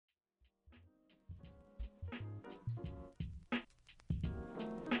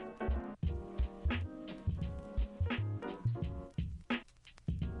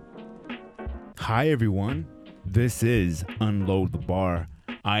Hi, everyone. This is Unload the Bar.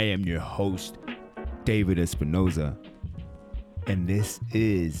 I am your host, David Espinoza, and this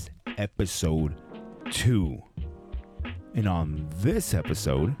is episode 2. And on this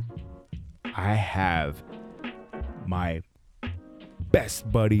episode, I have my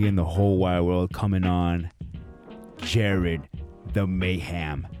best buddy in the whole wide world coming on, Jared the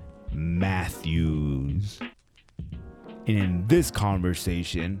Mayhem Mathews. And in this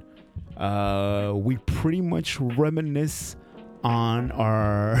conversation, we pretty much reminisce on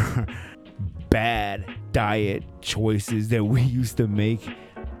our bad diet choices that we used to make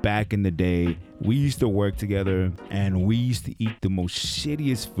back in the day. We used to work together and we used to eat the most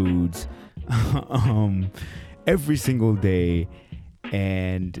shittiest foods every single day.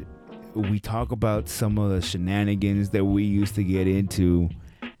 And we talk about some of the shenanigans that we used to get into.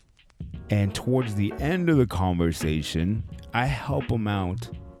 And towards the end of the conversation, I help him out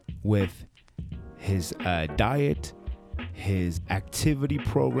with his diet, his activity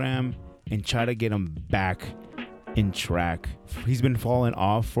program, and try to get him back in track. He's been falling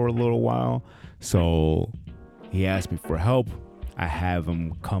off for a little while, so he asked me for help. I have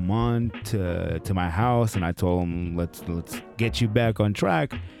him come on to my house, and I told him, let's get you back on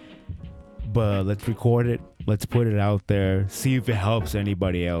track, but let's record it. Let's put it out there, see if it helps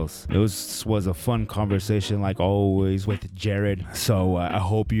anybody else. It was a fun conversation, like always, with Jared. So I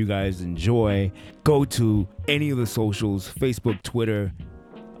hope you guys enjoy. Go to any of the socials, Facebook, Twitter,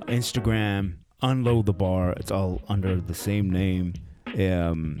 Instagram, Unload the Bar. It's all under the same name.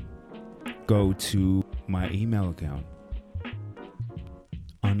 Go to my email account,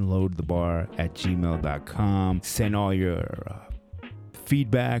 unloadthebar@gmail.com. Send all your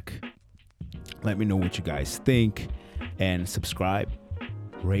feedback. Let me know what you guys think, and subscribe,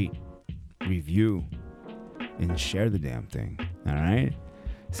 rate, review, and share the damn thing. All right?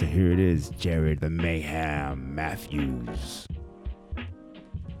 So here it is, Jared the Mayhem Mathews.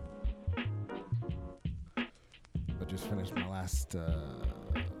 I just finished my last,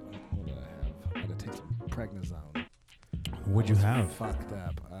 what did I have? I had to take some prednisone. What'd you have? Fucked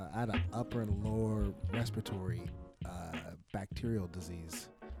up. I had an upper and lower respiratory bacterial disease.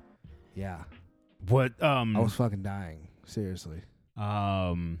 Yeah. What? I was fucking dying. Seriously.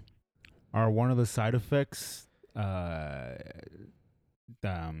 Are one of the side effects, you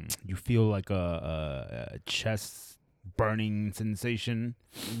feel like a chest burning sensation?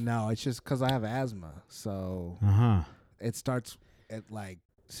 No, it's just because I have asthma. So it starts at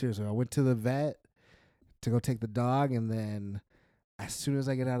seriously, I went to the vet to go take the dog, and then as soon as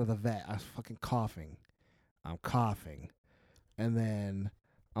I get out of the vet, I was fucking coughing. I'm coughing. And then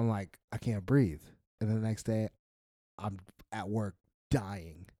I'm like, I can't breathe. And then the next day, I'm at work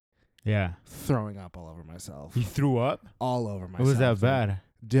dying. Yeah. Throwing up all over myself. You threw up? All over myself. It was that bad?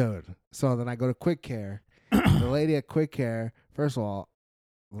 Dude. So then I go to Quick Care. The lady at Quick Care, first of all,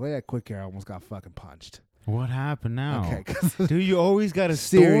 the lady at Quick Care almost got fucking punched. What happened now? Okay. Dude, you always got a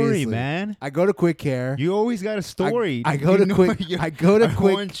story, Seriously, man. I go to Quick Care. You always got a story. I go to Quick. Dude, I go to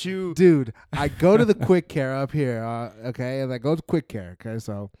the Quick Care up here. Okay, and I go to Quick Care. Okay,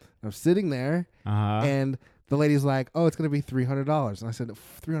 so I'm sitting there, and the lady's like, "Oh, it's gonna be $300." And I said,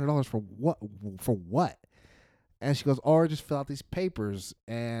 "$300 for what? For what?" And she goes, "Or just fill out these papers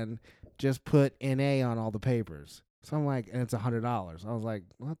and just put NA on all the papers." So I'm like, and it's $100. I was like,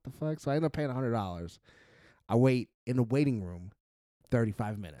 "What the fuck?" So I end up paying $100. I wait in the waiting room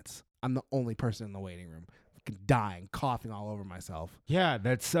 35 minutes. I'm the only person in the waiting room. Dying, coughing all over myself. Yeah,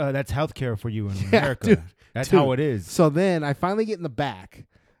 that's healthcare for you in America. Dude, that's how it is. So then I finally get in the back.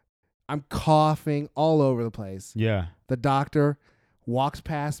 I'm coughing all over the place. Yeah. The doctor walks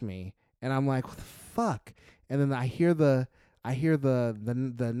past me, and I'm like, "What the fuck?" And then I hear the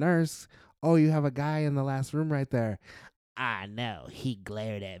nurse. "Oh, you have a guy in the last room right there." "I know. He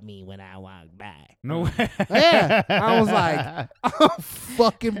glared at me when I walked by." No way. Yeah. I was like, I'm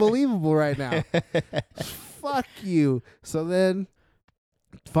fucking believable right now. Fuck you. So then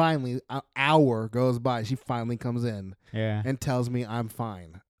finally, an hour goes by. She finally comes in and tells me I'm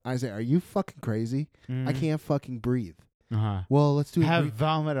fine. I say, "Are you fucking crazy? I can't fucking breathe." Well, let's do it. Have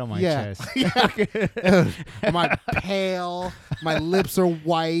vomit on my chest. Am I pale? My lips are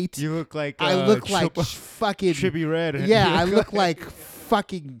white. You look like I look like fucking Trippy Red. Yeah, I look like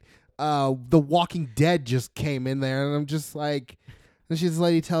fucking The Walking Dead just came in there, and I'm just like, and this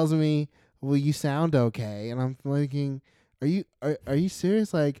lady tells me, "Well, you sound okay," and I'm thinking, are you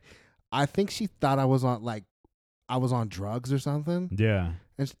serious? Like, I think she thought I was on drugs or something. Yeah.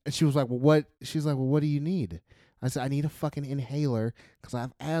 And she was like, "Well, what?" She's like, "Well, what do you need?" I said, "I need a fucking inhaler because I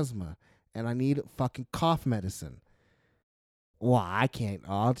have asthma, and I need fucking cough medicine." well, I can't.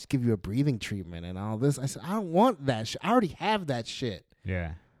 I'll just give you a breathing treatment and all this. I said, I don't want that shit. I already have that shit.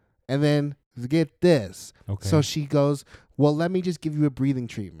 Yeah. And then get this. Okay. So she goes, well, let me just give you a breathing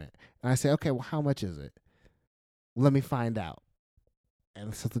treatment. And I say, okay, well, how much is it? Let me find out.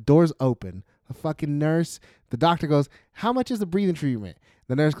 And so the door's open. The fucking nurse, the doctor goes, how much is the breathing treatment?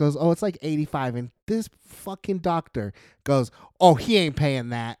 The nurse goes, oh, it's like $85. And this fucking doctor goes, oh, he ain't paying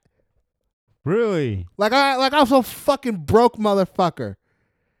that. Really? Like I'm so fucking broke motherfucker.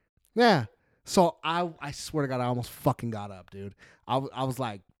 Yeah. So I swear to God, I almost fucking got up, dude. I was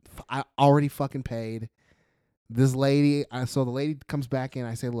like, I already fucking paid. This lady, so the lady comes back in.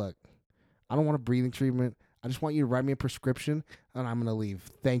 I say, look, I don't want a breathing treatment. I just want you to write me a prescription, and I'm going to leave.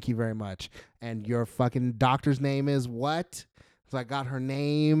 Thank you very much. And your fucking doctor's name is what? So I got her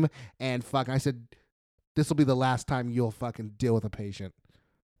name, and I said, this will be the last time you'll fucking deal with a patient.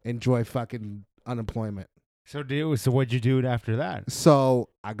 Enjoy fucking unemployment. So what'd you do after that? So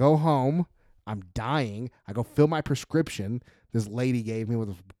I go home. I'm dying. I go fill my prescription this lady gave me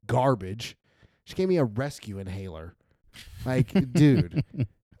with garbage. She gave me a rescue inhaler. Like, dude,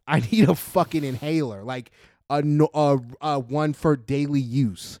 I need a fucking inhaler. Like, one for daily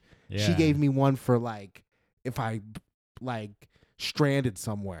use. Yeah. She gave me one for, like, if I, like, stranded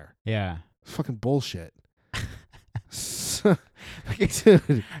somewhere. Yeah. Fucking bullshit. Dude.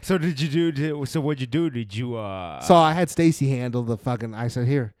 So what'd you do? Did you, So I had Stacy handle the fucking, I said,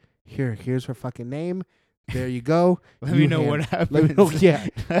 here's her fucking name. There you go. Let me know what happened. Let me know, yeah.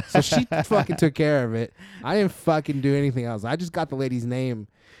 So she fucking took care of it. I didn't fucking do anything else. I just got the lady's name.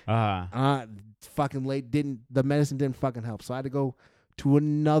 Fucking the medicine didn't fucking help. So I had to go to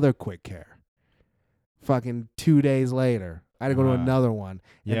another quick care. Fucking 2 days later, I had to go to another one.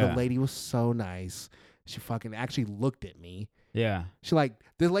 And the lady was so nice. She fucking actually looked at me. Yeah. She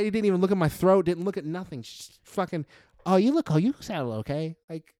the lady didn't even look at my throat, didn't look at nothing. She fucking, you sound okay.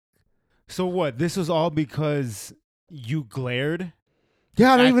 Like, so what? This was all because you glared?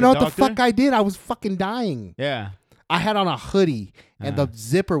 Yeah, I don't even know what the fuck I did. I was fucking dying. Yeah. I had on a hoodie and the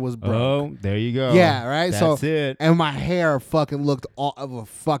zipper was broke. Oh, there you go. Yeah, right? That's it. And my hair fucking looked all of a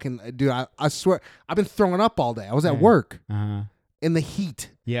fucking, dude, I swear, I've been throwing up all day. I was at work in the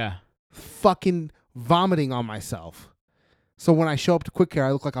heat. Yeah. Fucking vomiting on myself. So when I show up to quick care,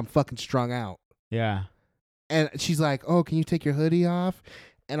 I look like I'm fucking strung out. Yeah. And she's like, oh, can you take your hoodie off?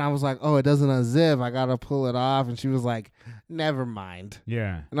 And I was like, oh, it doesn't unzip. I got to pull it off. And she was like, never mind.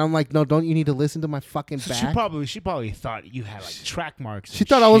 Yeah. And I'm like, no, don't you need to listen to my fucking back? She probably thought you had like track marks. She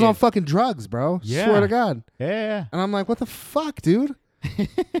thought I was on fucking drugs, bro. Yeah. Swear to God. Yeah. And I'm like, what the fuck, dude?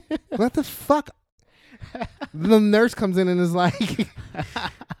 What the fuck? The nurse comes in and is like,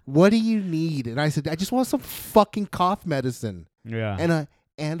 what do you need? And I said, I just want some fucking cough medicine. Yeah.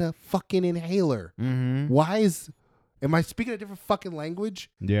 And a fucking inhaler. Mm-hmm. Am I speaking a different fucking language?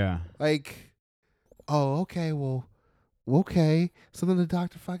 Yeah. Like, oh, okay, well, okay. So then the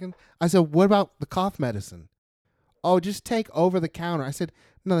doctor I said, what about the cough medicine? Oh, just take over the counter. I said,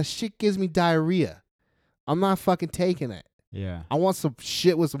 no, the shit gives me diarrhea. I'm not fucking taking it. Yeah. I want some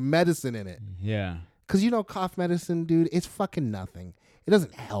shit with some medicine in it. Yeah. Because cough medicine, dude, it's fucking nothing. It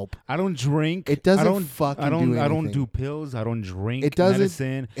doesn't help. I don't drink. It doesn't do anything. I don't do pills. I don't drink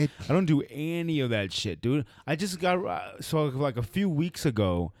medicine. I don't do any of that shit, dude. I just got, so like a few weeks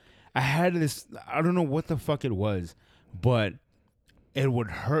ago, I had this, I don't know what the fuck it was, but it would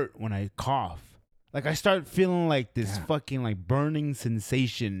hurt when I cough. Like I start feeling like this fucking like burning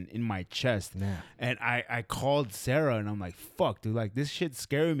sensation in my chest. Yeah. And I called Sarah and I'm like, fuck, dude, like this shit's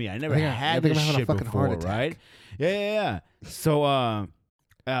scaring me. I never had this shit before, right? Yeah. So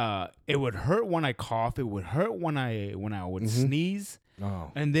it would hurt when I cough. It would hurt when I would sneeze.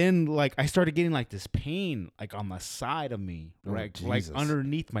 Oh. And then like I started getting like this pain like on the side of me, right? Like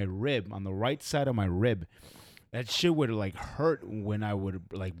underneath my rib, on the right side of my rib. That shit would like hurt when I would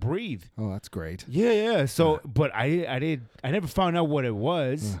like breathe. Oh, that's great. Yeah. So, but I never found out what it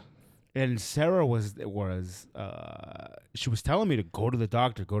was. And Sarah she was telling me to go to the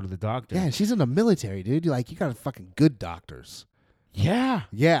doctor. Yeah, she's in the military, dude. You got fucking good doctors. Yeah.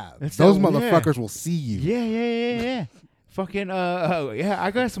 Those motherfuckers will see you. Yeah. Fucking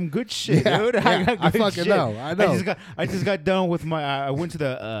I got some good shit, dude. I fucking shit. know. I know. I just got done with my. I went to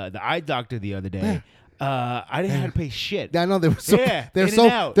the eye doctor the other day. I didn't have to pay shit. I know they were so. Yeah,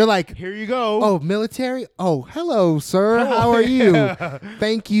 they're like, here you go. Oh, military. Oh, hello, sir. How are you?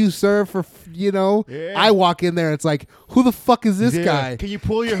 Thank you, sir, for Yeah. I walk in there. And it's like, who the fuck is this guy? Can you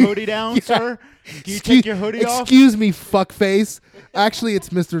pull your hoodie down, sir? Can you take your hoodie off? Excuse me, fuckface. Actually, it's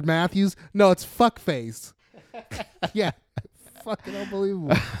Mr. Mathews. No, it's fuckface. Yeah, fucking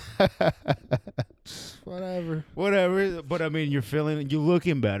unbelievable. Whatever. But I mean, you're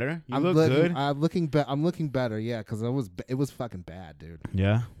looking better. You look good. I'm looking better. Yeah, because it was fucking bad, dude.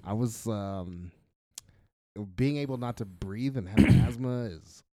 Yeah. I was being able not to breathe and have asthma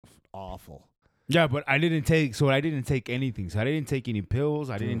is awful. Yeah, but I didn't take anything. So I didn't take any pills.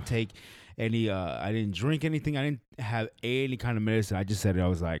 I didn't take any. I didn't drink anything. I didn't have any kind of medicine. I just said I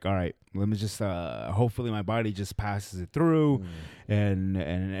was like, all right, let me just. Hopefully, my body just passes it through, and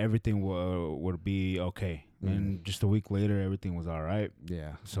everything would be okay. And just a week later, everything was all right.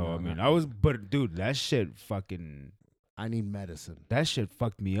 Yeah. So I was, but dude, that shit fucking. I need medicine. That shit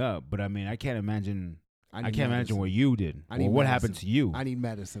fucked me up. But I mean, I can't imagine. I can't imagine what you did. What happened to you. I need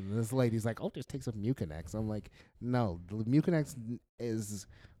medicine. And this lady's like, oh, just take some Mucinex. I'm like, no, the Mucinex is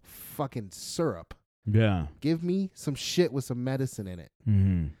fucking syrup. Yeah. Give me some shit with some medicine in it.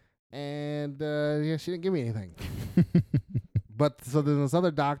 Mm-hmm. And she didn't give me anything. But so then this other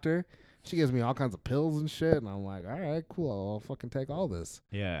doctor, she gives me all kinds of pills and shit. And I'm like, all right, cool. I'll fucking take all this.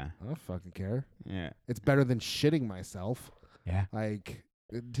 Yeah. I don't fucking care. Yeah. It's better than shitting myself. Yeah. Like,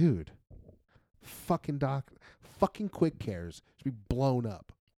 dude. Fucking quick cares should be blown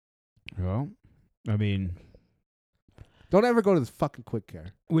up. Well, I mean, don't ever go to this fucking quick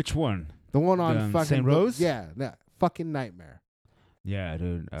care. Which one? The one on fucking St. Rose? Yeah, fucking nightmare. Yeah,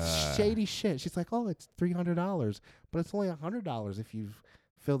 dude. Shady shit. She's like, oh, it's $300, but it's only $100 if you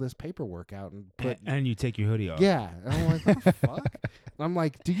fill this paperwork out and put and you take your hoodie off. Yeah, and I'm like, what the fuck? And I'm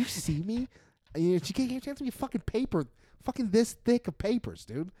like, do you see me? And she can't hand me fucking paper, fucking this thick of papers,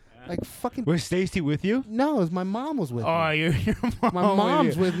 dude. Like fucking. Was Stacy with you? No, it was my mom was with me. Oh, your mom. My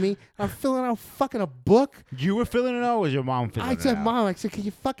mom's with me. I'm filling out fucking a book. You were filling it out, or was your mom filling it out? I said, Mom, I said, can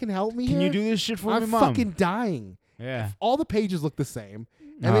you fucking help me? Can you do this shit for me, Mom? I'm fucking dying. Yeah. All the pages look the same,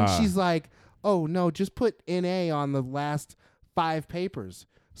 and then she's like, "Oh no, just put NA on the last 5 papers."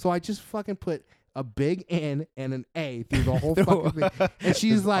 So I just fucking put a big N and an A through the whole fucking thing, and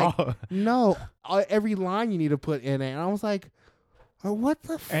she's like, "No, every line you need to put NA," and I was like. Oh, what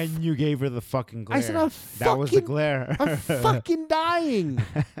the And you gave her the fucking glare. I said, that was the glare. I'm fucking dying.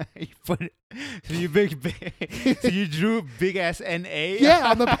 So you drew big ass NA? Yeah,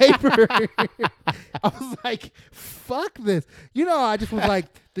 on the paper. I was like, fuck this. I just was like,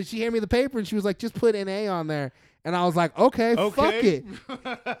 did she hand me the paper? And she was like, just put NA on there. And I was like, okay. Fuck it.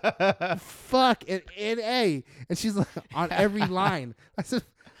 Fuck it, NA. And she's like, on every line. I said,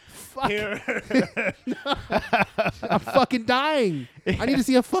 fuck. No, I'm fucking dying. I need to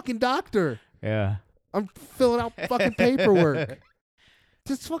see a fucking doctor. Yeah. I'm filling out fucking paperwork.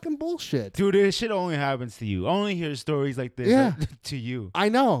 Just fucking bullshit. Dude, this shit only happens to you. I only hear stories like this to you. I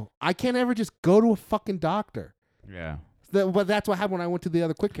know. I can't ever just go to a fucking doctor. Yeah. But that's what happened when I went to the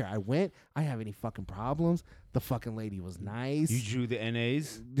other quick care. I went. I have any fucking problems. The fucking lady was nice. You drew the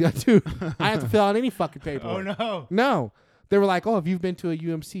NAs? Yeah, dude. I have to fill out any fucking paperwork. Oh, no. No. They were like, oh, if you've been to a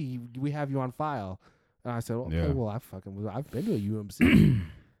UMC, we have you on file. And I said, okay, well, I've been to a UMC.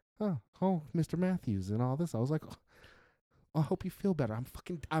 oh, Mr. Mathews and all this. I was like, I hope you feel better. I'm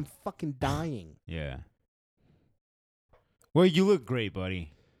fucking dying. Yeah. Well, you look great,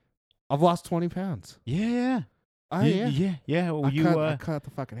 buddy. I've lost 20 pounds. Yeah. Yeah. Well, I cut the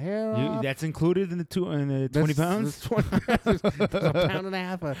fucking hair off. That's included in the 20 pounds? 20 pounds. There's a pound and a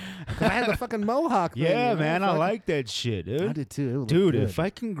half. Because I had the fucking mohawk thing. Yeah, man. I like that shit, dude. I did too. Dude, if I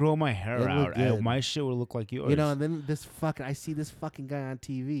can grow my hair out, my shit will look like yours. And then I see this fucking guy on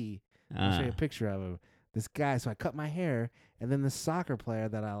TV. I'll show you a picture of him. This guy. So I cut my hair, and then the soccer player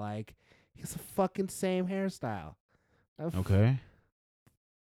that I like, he has the fucking same hairstyle. Okay.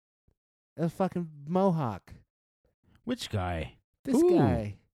 A fucking mohawk. Which guy? This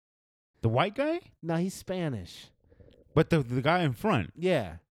guy. The white guy? No, he's Spanish. But the guy in front.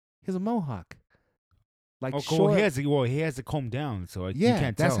 Yeah. He has a mohawk. Like short. He has to comb down, so you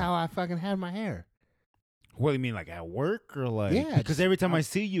can't tell. That's how I fucking had my hair. What do you mean, like at work or like? Yeah. Because every time I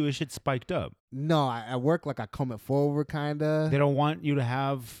see you, it shit spiked up. No, at work, like I comb it forward, kind of. They don't want you to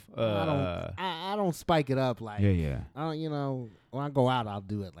have. I don't spike it up like. Yeah. I don't. When I go out, I'll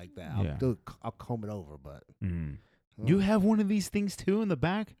do it like that. I'll comb it over, but. You have one of these things too in the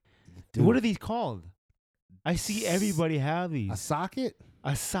back? Dude. What are these called? I see everybody have these. A socket?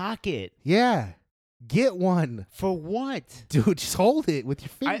 A socket. Yeah. Get one. For what? Dude, just hold it with your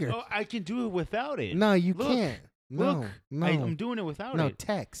finger. I can do it without it. No, you can't. No. I'm doing it without it. No,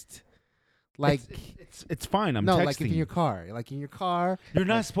 text. Like it's fine. I'm texting. Like in your car. Like in your car. You're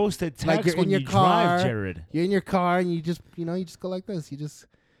not supposed to text when you drive, Jared. You're in your car and you just go like this. You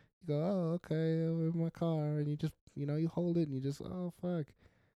go, oh, okay, I'm in my car, and you just you hold it and you just, oh fuck.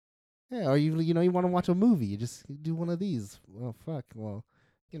 Yeah, or you want to watch a movie, you just do one of these. Oh fuck. Well,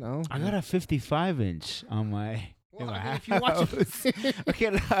 you know. I got a 55-inch on my. Well, in my I mean, house. if you watch it,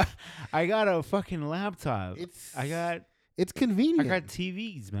 Okay, I got a fucking laptop. It's convenient. I got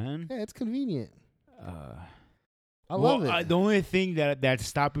TVs, man. Yeah, it's convenient. I well, love it. The only thing that's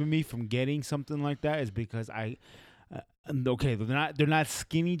stopping me from getting something like that is because okay, they're not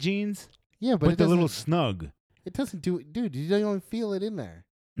skinny jeans. Yeah, but they're a little snug. It doesn't do it, dude. You don't even feel it in there.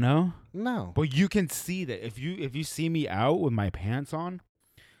 No. But you can see that if you see me out with my pants on,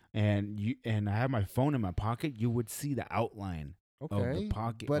 and I have my phone in my pocket, you would see the outline of the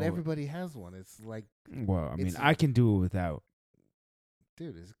pocket. But everybody has one. It's like. Well, I mean, I can do it without.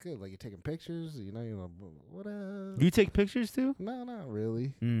 Dude, it's good. Like, you're taking pictures. You know, what up? You take pictures too? No, not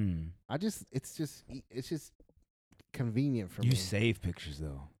really. It's just convenient for me. You save pictures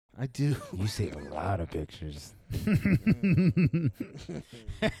though. I do. You save a lot of pictures.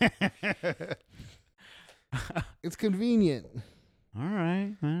 It's convenient. All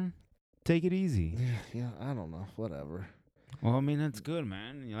right, man. Take it easy. Yeah, I don't know. Whatever. Well, I mean, that's good,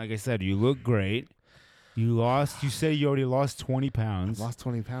 man. Like I said, you look great. You say you already lost 20 pounds. I lost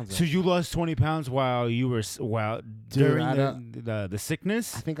 20 pounds. So you lost 20 pounds while you were during the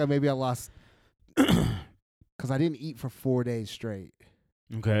sickness? I think I lost because I didn't eat for 4 days straight.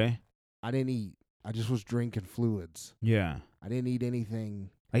 Okay. I didn't eat. I just was drinking fluids. Yeah. I didn't eat anything.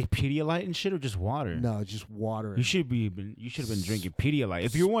 Like Pedialyte and shit, or just water? No, just water. You should have been drinking Pedialyte.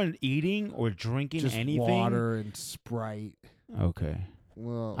 If you weren't eating or drinking just anything, water and Sprite. Okay.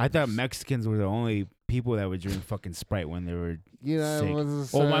 Well, I thought Mexicans were the only people that would drink fucking Sprite when they were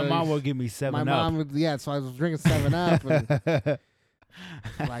sick. My mom would give me 7 Up. So I was drinking 7 Up.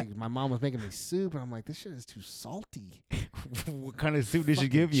 And like, my mom was making me soup, and I'm like, this shit is too salty. What kind of soup did she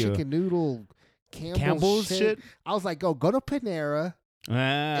give you? Chicken noodle, Campbell's shit. I was like, go to Panera.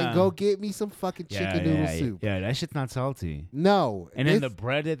 And go get me some fucking chicken noodle soup. Yeah, that shit's not salty. No. And then the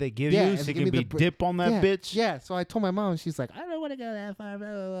bread that they give you, so it can be dip on that bitch. Yeah, so I told my mom, and she's like, I don't want to go that far. Blah,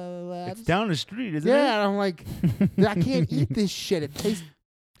 blah, blah, blah. It's down the street, isn't it? Yeah, and I'm like, I can't eat this shit. It tastes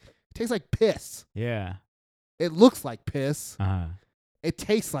like piss. Yeah. It looks like piss. Uh-huh. It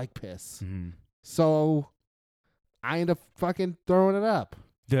tastes like piss. Mm-hmm. So I end up fucking throwing it up.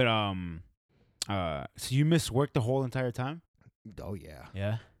 So you missed work the whole entire time? Oh, yeah.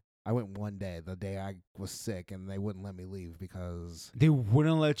 Yeah? I went one day, the day I was sick, and they wouldn't let me leave because... They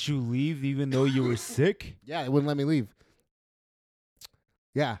wouldn't let you leave even though you were sick? Yeah, they wouldn't let me leave.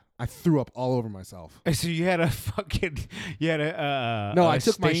 Yeah, I threw up all over myself. So you had a fucking... You had a... No, I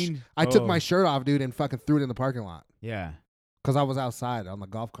took my shirt off, dude, and fucking threw it in the parking lot. Yeah. Because I was outside on the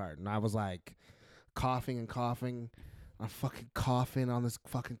golf cart, and I was like coughing and coughing. I'm fucking coughing on this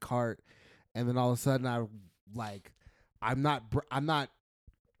fucking cart. And then all of a sudden, I'm not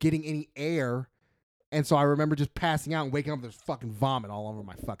getting any air, and so I remember just passing out and waking up with this fucking vomit all over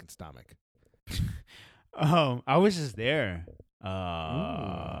my fucking stomach. I was just there.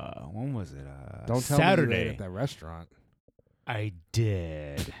 When was it? Don't tell Saturday. me you ate at that restaurant. I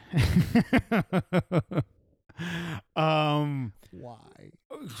did. Why?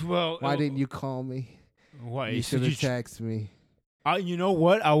 Well, why didn't you call me? Why? You should have texted me. You know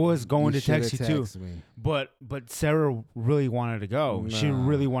what? I was going to text you too, me. but Sarah really wanted to go. She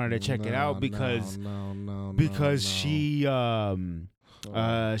really wanted to check it out because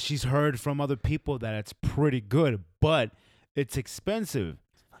she's heard from other people that it's pretty good, but it's expensive.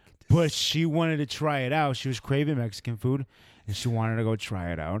 But she wanted to try it out. She was craving Mexican food, and she wanted to go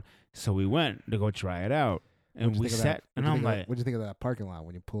try it out. So we went to go try it out. And we sat, and I'm like, what'd you think of that parking lot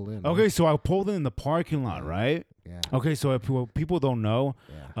when you pulled in? Okay, so I pulled in the parking lot, right? Yeah. Okay, so if people don't know,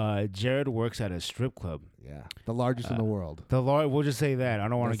 Jared works at a strip club. Yeah. The largest in the world. We'll just say that. I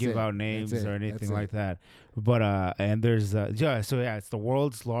don't want to give out names or anything like that. But, and there's, it's the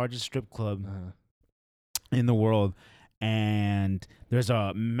world's largest strip club in the world. And there's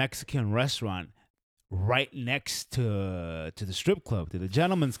a Mexican restaurant right next to the strip club, to the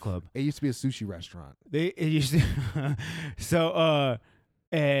gentleman's club. It used to be a sushi restaurant. It used to. So,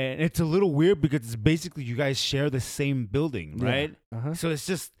 and it's a little weird because it's basically you guys share the same building, right? Uh-huh. So it's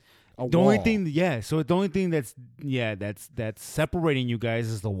just the only thing. Yeah. So the only thing that's separating you guys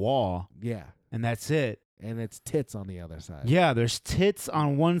is the wall. Yeah. And that's it. And it's tits on the other side. Yeah, there's tits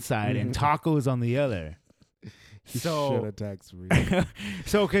on one side and tacos on the other. You should have texted me.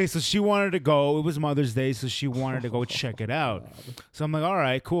 So she wanted to go. It was Mother's Day, so she wanted to go check it out. So I'm like, all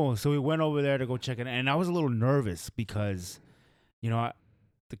right, cool. So we went over there to go check it out. And I was a little nervous because, the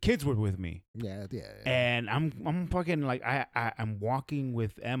kids were with me. Yeah. And I'm fucking like, I'm walking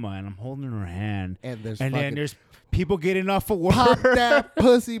with Emma and I'm holding her hand. And then there's people getting off of work. Pop that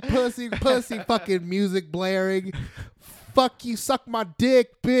pussy, fucking music blaring. fuck you, suck my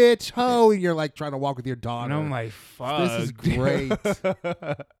dick, bitch, ho. And you're like trying to walk with your daughter. And I'm like, fuck. This is great.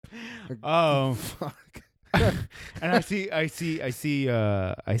 Fuck. And I see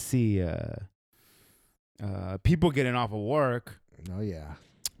people getting off of work. Oh yeah.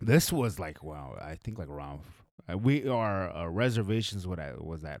 This was like, wow, I think like around our reservations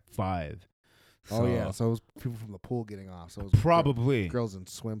was at 5. So, oh yeah, so it was people from the pool getting off. So it was probably girls in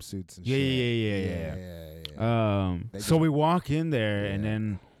swimsuits and yeah, shit. Yeah. So we walk in there and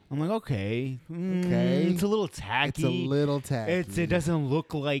then I'm like, okay, it's a little tacky. It doesn't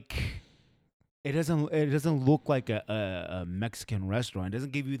look like it doesn't look like a Mexican restaurant. It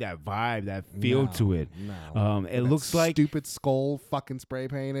doesn't give you that vibe, that feel to it. No. It looks like stupid skull fucking spray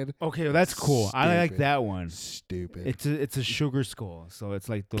painted. Okay, well, that's cool. Stupid. I like that one. Stupid. It's a sugar skull. So it's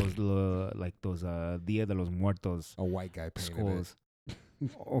like those Dia de los Muertos. A white guy painted skulls.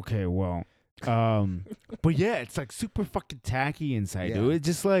 Okay, well. But yeah, it's like super fucking tacky inside, dude. It's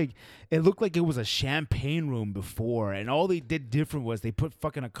just like it looked like it was a champagne room before, and all they did different was they put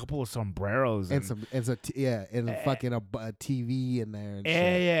fucking a couple of sombreros and fucking a TV in there. And shit.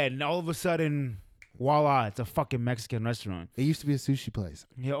 And all of a sudden, voila, it's a fucking Mexican restaurant. It used to be a sushi place.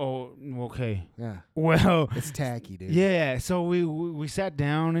 Yeah. Oh, okay. Yeah. Well, it's tacky, dude. Yeah. So we sat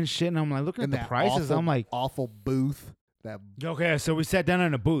down and shit, and I'm like looking at the prices. I'm like, awful booth. Okay, so we sat down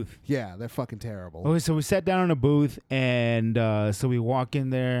in a booth. Yeah, they're fucking terrible. Okay, so we sat down in a booth, and so we walk in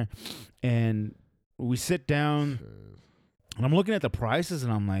there, and we sit down, and I'm looking at the prices,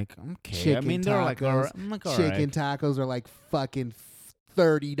 and I'm like, okay. Chicken they're tacos, like, all right. Chicken tacos are like fucking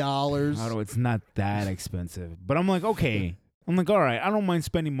 $30. I don't know, it's not that expensive, but I'm like, okay. I'm like, all right, I don't mind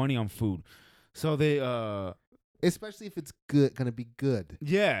spending money on food. So they especially if it's gonna be good.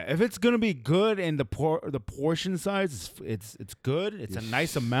 Yeah, if it's gonna be good and the portion size it's good, it's a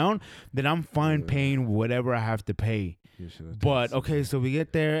nice amount, then I'm fine paying whatever I have to pay. But okay, so we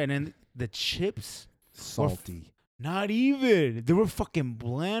get there and then the chips salty. Not even. They were fucking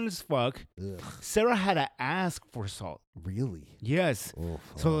bland as fuck. Ugh. Sarah had to ask for salt. Really? Yes. Oh,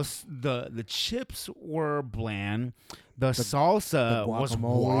 so the chips were bland. The salsa was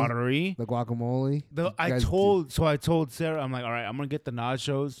watery. The guacamole. I told Sarah, I'm like, all right, I'm gonna get the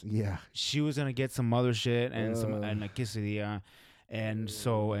nachos. Yeah. She was gonna get some other shit and a quesadilla,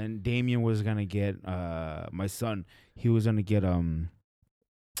 and Damien was gonna get my son. He was gonna get some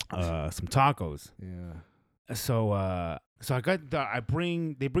tacos. Yeah. So I got they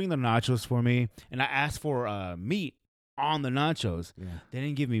bring the nachos for me, and I asked for meat on the nachos. Yeah. They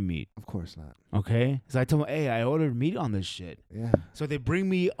didn't give me meat. Of course not. Okay. So I told them, hey, I ordered meat on this shit. Yeah. So they bring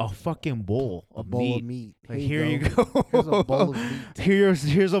me a fucking bowl of meat. Like, here you go. Here's a bowl of meat.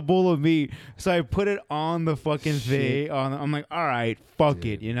 Here's a bowl of meat. So I put it on the fucking thing. I'm like, all right, fuck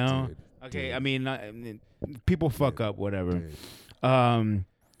it, you know? Okay. I mean, people fuck up, whatever.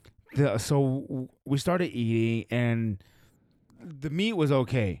 So we started eating, and the meat was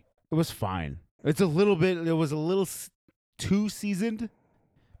okay. It was fine. It was a little too seasoned,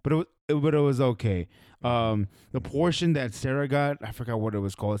 but it was okay. The portion that Sarah got, I forgot what it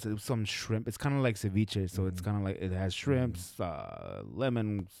was called. It was some shrimp. It's kind of like ceviche, so it's kind of like it has shrimps,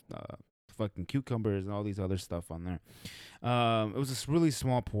 lemons, fucking cucumbers, and all these other stuff on there. It was this really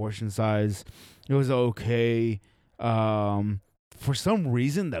small portion size. It was okay. For some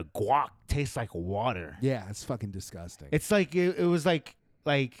reason, the guac tastes like water. Yeah, it's fucking disgusting. It's like it was like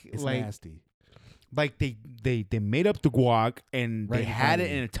it's nasty. Like they made up the guac and they had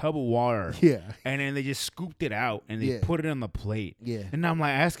it in a tub of water. Yeah, and then they just scooped it out and they put it on the plate. Yeah, and I'm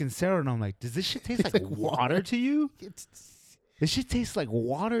like asking Sarah, and I'm like, does this shit taste like water to you? This shit tastes like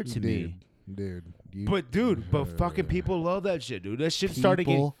water to me, dude. But fucking people love that shit, dude. That shit started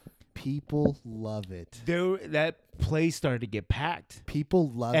getting. People love it. That place started to get packed. People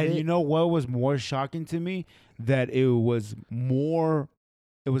love it. And you know what was more shocking to me? That it was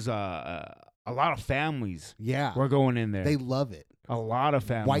a lot of families. Yeah. Were going in there. They love it. A lot of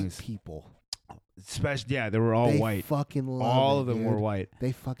families. White people. Especially, they were all white. Fucking love all it, of them dude. were white.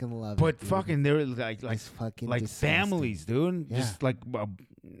 They fucking love but it. But fucking, they were like disgusting. families, dude. Yeah. Just like,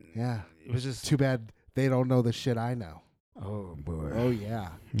 yeah. It was just too bad they don't know the shit I know. Oh boy. Oh yeah.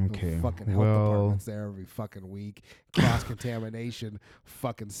 Okay. The fucking health department's there every fucking week. Cross contamination.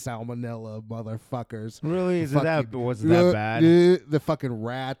 Fucking salmonella, motherfuckers. Really? Was it that bad? The fucking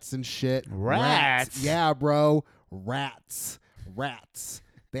rats and shit. Rats? Yeah, bro. Rats.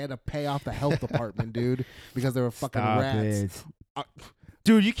 They had to pay off the health department, dude, because they were fucking rats.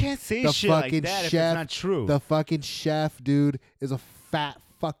 Dude, you can't say shit like that if it's not true. The fucking chef, dude, is a fat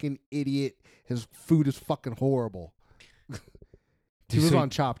fucking idiot. His food is fucking horrible. He was on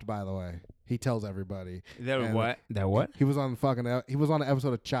Chopped, by the way. He tells everybody. That what? That what? He was on he was on an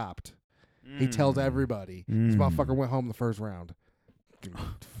episode of Chopped. He tells everybody. This motherfucker went home the first round. Dude,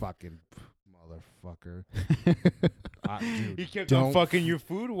 fucking motherfucker. Dude, he kept on fucking your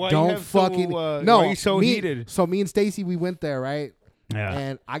food? Why don't you have fucking so, no. Why are you so heated? So me and Stacy, we went there, right? Yeah.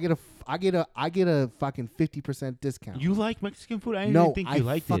 And I get a fucking 50% discount. You like Mexican food? I didn't think you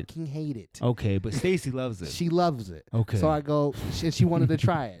liked it. I fucking hate it. Okay, but Stacy loves it. She loves it. Okay. So I go, she wanted to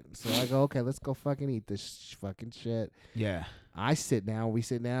try it. So I go, okay, let's go fucking eat this fucking shit. Yeah. We sit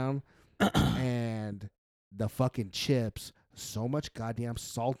down, and the fucking chips, so much goddamn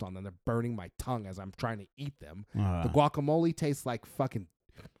salt on them, they're burning my tongue as I'm trying to eat them. The guacamole tastes like fucking,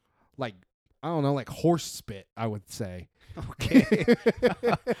 like, I don't know, like horse spit, I would say. Okay.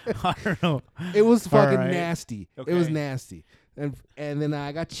 I don't know. It was fucking nasty. Okay. It was nasty. And then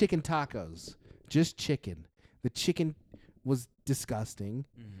I got chicken tacos. Just chicken. The chicken was disgusting.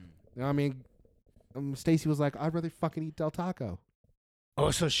 Mm-hmm. You know what I mean? Stacy was like, I'd rather fucking eat Del Taco.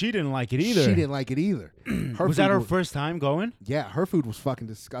 Oh, so she didn't like it either. She didn't like it either. Was that her first time going? Yeah, her food was fucking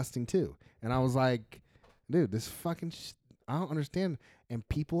disgusting too. And I was like, dude, this fucking I don't understand. And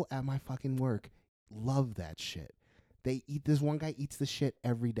people at my fucking work love that shit. They eat. This one guy eats the shit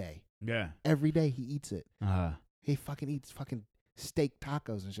every day. Yeah. Every day he eats it. He fucking eats fucking steak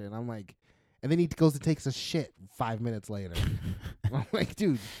tacos and shit. And I'm like, and then he goes to take a shit 5 minutes later. I'm like,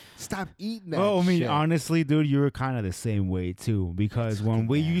 dude, stop eating that. Well, I mean, shit. honestly, dude, you were kind of the same way too. Because when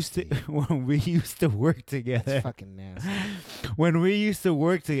we used to work together, it's fucking nasty. When we used to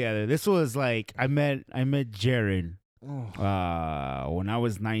work together, this was like I met Jared. Oh. When I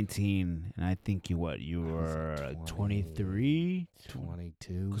was 19, and I think you were 23,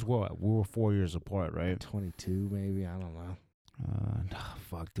 22. Because we were 4 years apart, right? 22, maybe. I don't know.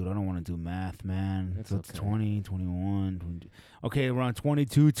 Fuck, dude, I don't want to do math, man. It's so it's okay. 20, 21, 22. Okay, around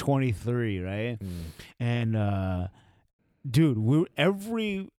 22, 23, right? And, dude,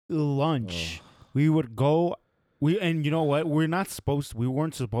 every lunch, we would go. And you know what? We weren't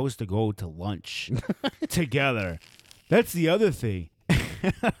supposed to go to lunch together. That's the other thing.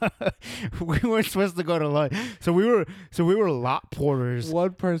 We weren't supposed to go to lunch, so we were lot porters.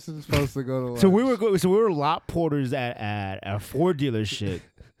 One person's supposed to go to lunch. So we were lot porters at a Ford dealership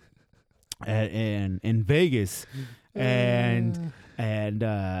in Vegas, and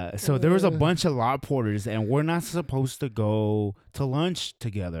so there was a bunch of lot porters, and we're not supposed to go to lunch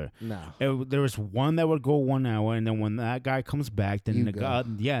together. No, there was one that would go 1 hour, and then when that guy comes back, then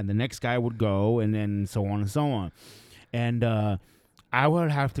the next guy would go, and then so on and so on. And I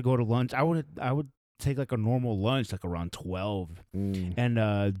would have to go to lunch. I would take like a normal lunch, like around 12.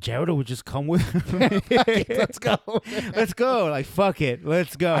 And Jared would just come with me. Let's go. Let's go. Like, fuck it.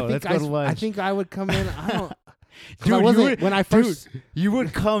 Let's go. Let's go to lunch. I think I would come in. I don't. Dude, you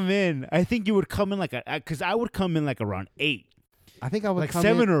would come in. I think you would come in because I would come in like around 8. I think I would like come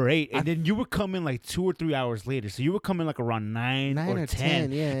 7 or 8, and then you would come in like 2 or 3 hours later. So you would come in like around 9 or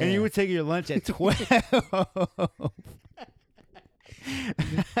 10, and you would take your lunch at 12.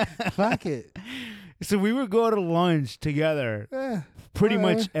 Fuck it. So we would go to lunch together pretty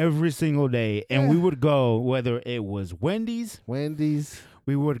much every single day, and we would go whether it was Wendy's.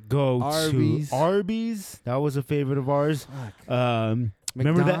 We would go to Arby's. That was a favorite of ours.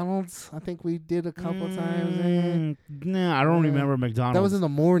 McDonald's, I think we did a couple times. Nah, I don't remember McDonald's. That was in the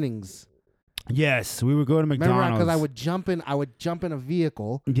mornings. Yes, we would go to McDonald's. Remember, because I would jump in a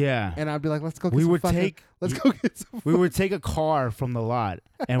vehicle. Yeah, and I'd be like, "Let's go." Let's go get some. We would take a car from the lot,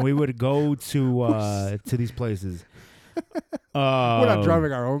 and we would go to these places. We're not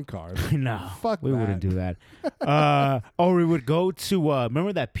driving our own cars. No, fuck we wouldn't do that. We would go to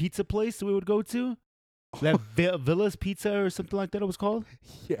remember that pizza place that we would go to? That Villa's Pizza or something like that it was called?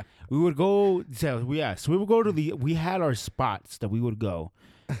 Yeah. We would go, so we would go to we had our spots that we would go.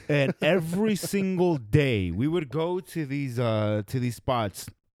 And every single day we would go to these spots.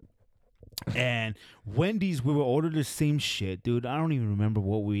 And Wendy's, we would order the same shit, dude. I don't even remember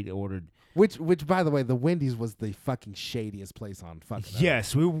what we ordered. Which, by the way, the Wendy's was the fucking shadiest place on fucking earth.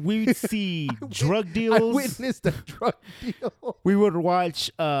 Yes, we'd see drug deals. I witnessed a drug deal. We would watch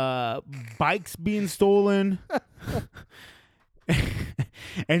bikes being stolen.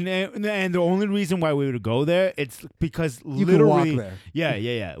 and the only reason why we would go there, it's because you literally, could walk there.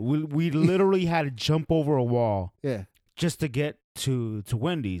 Yeah. We literally had to jump over a wall. Yeah. Just to get to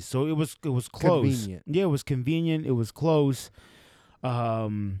Wendy's. So it was close. Convenient. Yeah, it was convenient. It was close.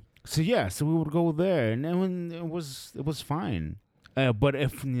 So we would go there, and then it was fine. But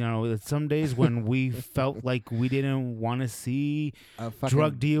if some days when we felt like we didn't want to see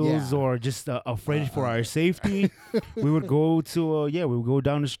drug deals or just afraid for our safety, we would go to we would go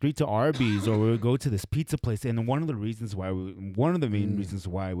down the street to Arby's, or we would go to this pizza place. And one of the main reasons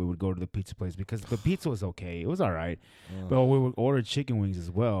why we would go to the pizza place, because the pizza was okay, it was all right, but we would order chicken wings as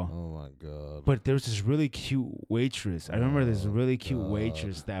well. Oh my god! But there was this really cute waitress. I remember this really cute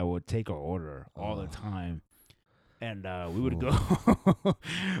waitress that would take our order all the time. And we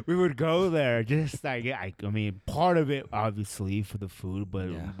would go there just like, I mean, part of it obviously for the food, but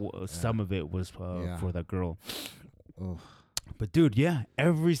some of it was for the girl. But dude,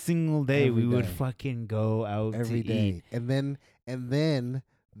 every single day we would fucking go out every to day. eat. And then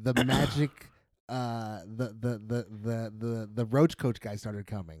the magic the roach coach guy started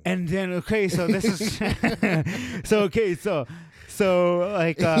coming. And then so this is so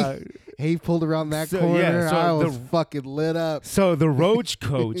like he pulled around that corner. So I was fucking lit up. So the roach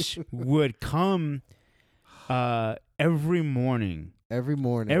coach would come every morning.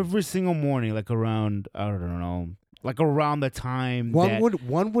 Every single morning, like around, I don't know, like around the time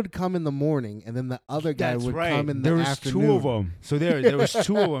one would come in the morning, and then the other guy would come in the afternoon. There was two of them. So there was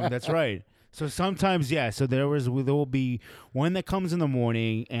two of them. That's right. So sometimes, so there will be one that comes in the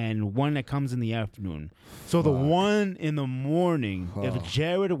morning and one that comes in the afternoon. So the one in the morning, if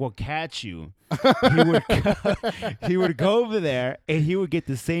Jared will catch you, he would go over there and he would get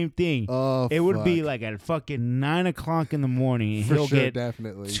the same thing. It would be like at fucking 9 o'clock in the morning. And he'll get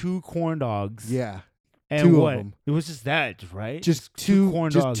definitely 2 corn dogs. Yeah. And 2 what? of them. It was just that, right? Just two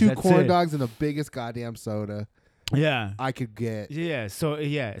corn dogs. Just 2 corn dogs and the biggest goddamn soda. Yeah, I could get. So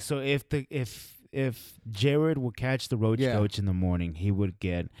if Jared would catch the roach coach in the morning, he would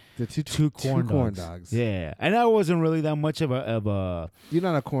get the two corn dogs. Yeah, and I wasn't really that much of a. You're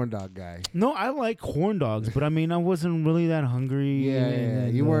not a corn dog guy. No, I like corn dogs, but I mean, I wasn't really that hungry. Yeah.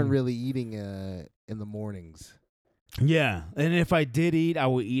 You weren't really eating in the mornings. Yeah, and if I did eat, I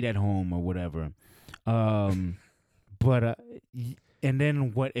would eat at home or whatever. But. And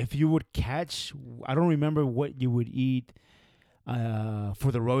then what if you would catch? I don't remember what you would eat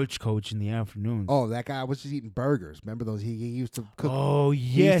for the roach coach in the afternoon. Oh, that guy was just eating burgers. Remember those? He used to cook. Oh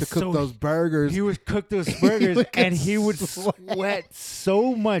yes, he used to cook those burgers. He would cook those burgers, and he would sweat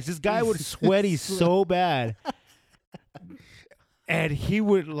so much. This guy would sweaty so bad, and he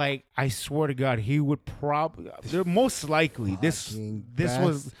would I swear to God, he would probably. Most likely, this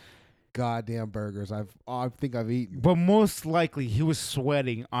was. Goddamn burgers I think I've eaten. But most likely he was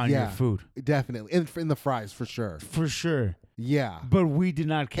sweating on your food. Definitely. In the fries, for sure. For sure. Yeah. But we did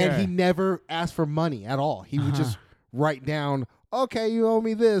not care. And he never asked for money at all. He would just write down, okay, you owe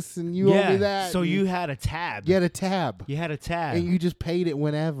me this and you owe me that. So you had a tab. You had a tab. And you just paid it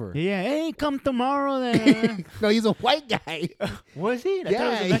whenever. Yeah. Hey, come tomorrow then. No, he's a white guy. Was he?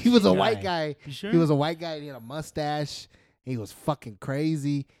 He was a white guy. You sure? He was a white guy and he had a mustache. He was fucking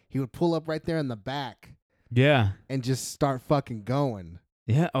crazy. He would pull up right there in the back. Yeah. And just start fucking going.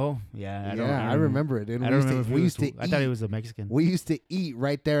 Yeah. Oh, yeah. I remember it, dude. I thought he was a Mexican. We used to eat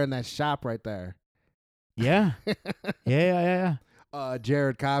right there in that shop right there. Yeah. Yeah.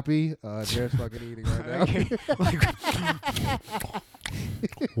 Jared copy. Jared's fucking eating right now.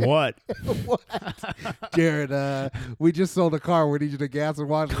 What? Jared, we just sold a car. We need you to gas and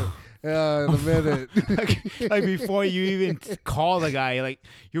wash it. In a minute. like before you even call the guy,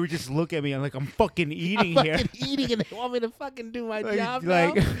 you would just look at me and I'm fucking eating here. Eating and they want me to fucking do my job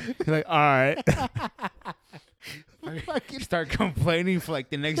now? All right. Fucking start complaining for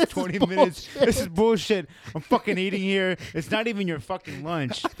the next 20 minutes. This is bullshit. I'm fucking eating here. It's not even your fucking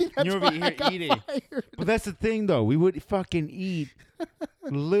lunch. You're over here eating. Fired. But that's the thing, though. We would fucking eat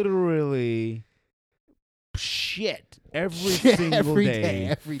literally shit every single day.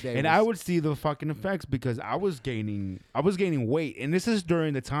 Every day. And I would see the fucking effects because I was gaining weight. And this is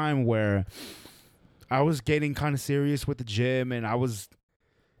during the time where I was getting kind of serious with the gym, and I was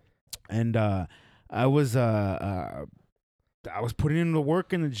putting in the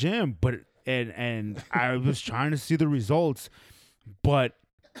work in the gym, but and I was trying to see the results, but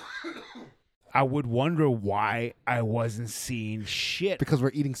I would wonder why I wasn't seeing shit. Because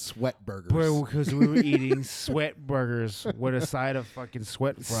we're eating sweat burgers. Because we were eating sweat burgers with a side of fucking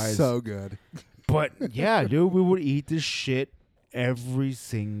sweat fries. So good. But yeah, dude, we would eat this shit every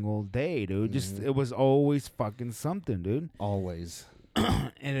single day, dude. Just it was always fucking something, dude. Always.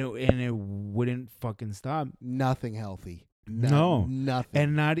 and it wouldn't fucking stop. Nothing healthy. No.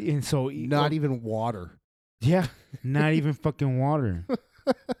 Nothing. Not even water. Yeah. Not even fucking water.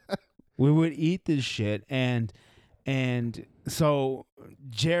 We would eat this shit, and so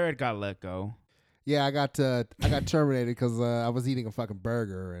Jared got let go. Yeah, I got terminated because I was eating a fucking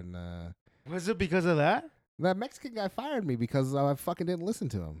burger, and was it because of that? That Mexican guy fired me because I fucking didn't listen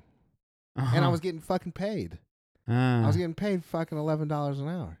to him, and I was getting fucking paid. I was getting paid fucking $11 an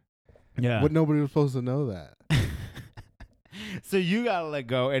hour. Yeah, but nobody was supposed to know that. So you gotta let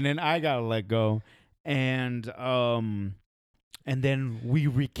go, and then I gotta let go, and then we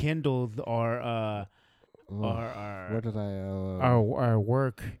rekindled our where did I our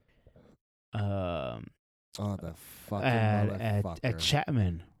work. The fucking at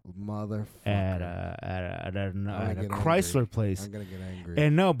Chapman. Motherfucker. At a Chrysler place. I'm gonna get angry.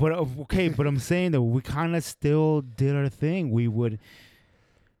 And no, but okay, but I'm saying that we kind of still did our thing. We would.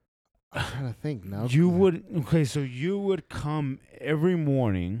 I'm trying to think now. So you would come every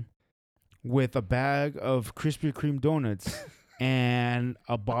morning with a bag of Krispy Kreme donuts and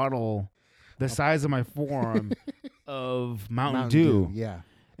a bottle the size of my forearm of Mountain Dew. Yeah.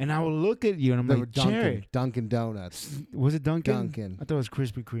 And I would look at you and I'm like, Jared. Dunkin' Donuts. Was it Dunkin'? Dunkin'. I thought it was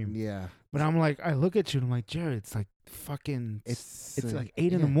Krispy Kreme. Yeah. But I'm like, I look at you and I'm like, Jared, it's like fucking, it's like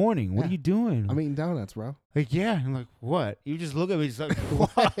 8 in the yeah. morning. What are you doing? I'm eating donuts, bro. Like, yeah. I'm like, what? You just look at me, just like,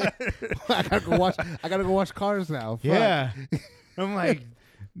 what? I gotta go watch Cars now. Fuck. Yeah. I'm like,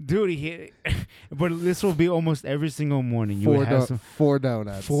 dude, but this will be almost every single morning. You would have 4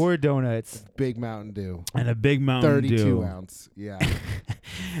 donuts. 4 donuts. Big Mountain Dew. And a big Mountain Dew. 32 ounce. Yeah.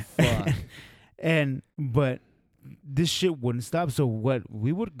 Fuck. But this shit wouldn't stop. So what?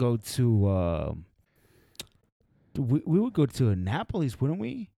 We would go to we would go to Annapolis, wouldn't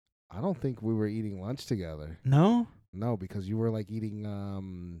we? I don't think we were eating lunch together. No, because you were like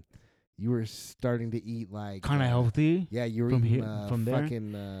eating. You were starting to eat like kind of healthy. Yeah, you were from eating here, from there.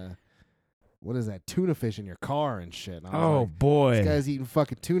 Fucking what is that? Tuna fish in your car and shit. And oh like, boy, this guy's eating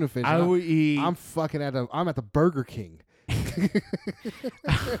fucking tuna fish. I would eat. I'm at the Burger King.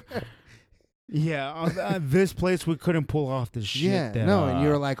 Yeah, this place we couldn't pull off the shit. Yeah, that, and you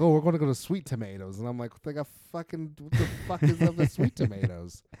were like, "Oh, we're going to go to Sweet Tomatoes," and I'm like, "What the fuck is up with Sweet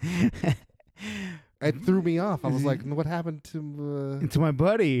Tomatoes?" It threw me off. I was like, "What happened to my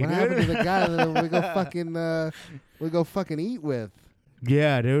buddy? What happened to the guy that we go fucking eat with?"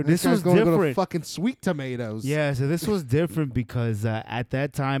 Yeah, dude, this was going different. To go to fucking Sweet Tomatoes. Yeah, so this was different because at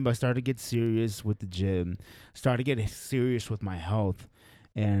that time I started to get serious with the gym, started to get serious with my health.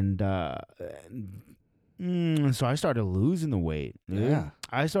 And so I started losing the weight. Yeah.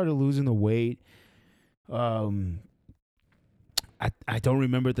 I started losing the weight. I don't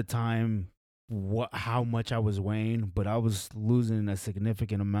remember at the time how much I was weighing, but I was losing a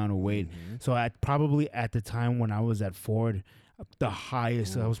significant amount of weight. Mm-hmm. So at the time when I was at Ford, the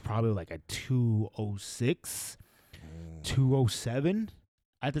highest I was probably like at 206, 207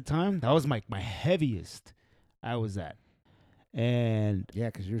 at the time. That was my heaviest I was at. And yeah,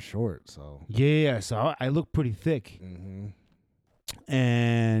 because you're short, so so I look pretty thick. Mm-hmm.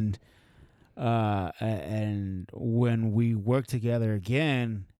 And when we worked together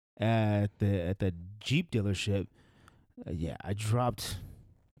again at the Jeep dealership, I dropped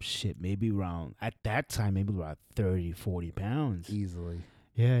maybe around 30, 40 pounds easily.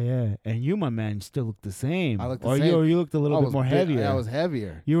 Yeah, and you, my man, still look the same. I look the same. You looked a little bit more heavier. I was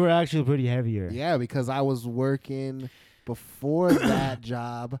heavier. You were actually pretty heavier. Yeah, because I was working. Before that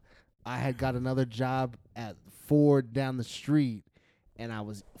job, I had got another job at Ford down the street, and I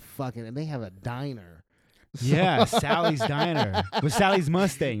was and they have a diner. Yeah, Sally's Diner. With Sally's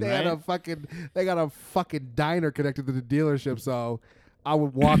Mustang, they right? They got a fucking diner connected to the dealership, so I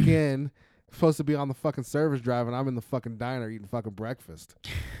would walk in, supposed to be on the fucking service drive, and I'm in the fucking diner eating fucking breakfast.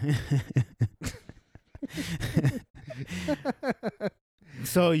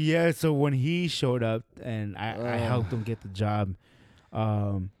 So when he showed up and I helped him get the job,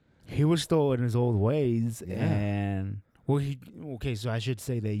 he was still in his old ways. Yeah. And so I should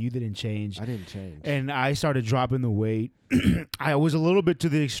say that you didn't change. I didn't change. And I started dropping the weight. I was a little bit to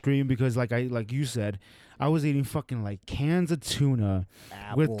the extreme because like you said, I was eating fucking like cans of tuna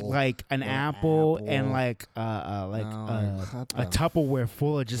with like an apple and like a Tupperware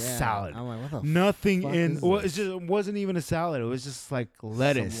full of just salad. I'm like, what the nothing fuck in. Is Well, this? it wasn't even a salad. It was just like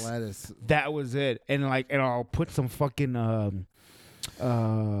lettuce. Some lettuce. That was it. And I'll put some fucking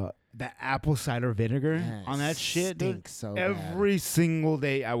the apple cider vinegar on that shit, dude. So every single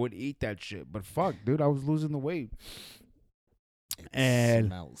day I would eat that shit. But fuck, dude, I was losing the weight. It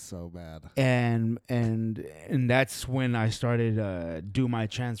smelled so bad. And that's when I started do my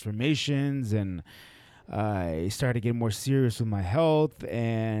transformations, and I started getting more serious with my health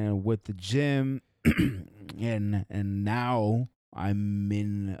and with the gym. and now I'm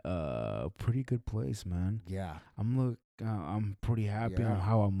in a pretty good place, man. Yeah. I'm pretty happy Yeah. on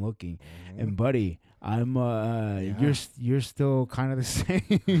how I'm looking. Mhm. And buddy, I'm you're still kind of the same.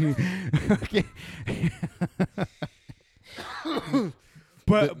 Okay.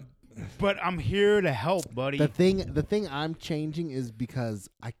 But I'm here to help, buddy. The thing I'm changing is because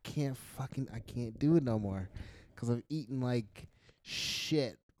I can't do it no more, because I've eaten like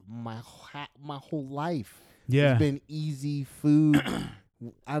shit my whole life. Yeah. It's been easy food.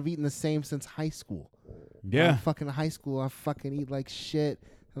 I've eaten the same since high school. Yeah. Fucking high school, I fucking eat like shit.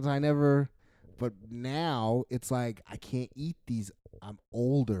 But now it's like I can't eat these. I'm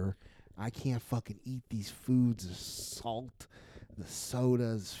older. I can't fucking eat these foods. The salt, the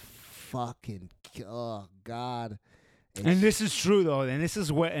sodas, fucking, oh God. And this is true though, and this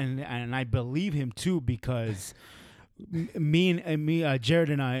is what, and I believe him too, because Jared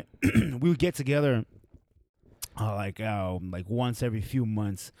and I, we would get together like once every few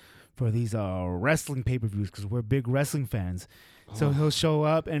months for these wrestling pay-per-views, because we're big wrestling fans. So he'll show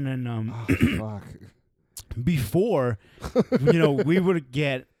up, and then Fuck. before, we would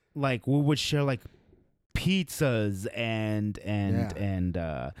get we would share like pizzas and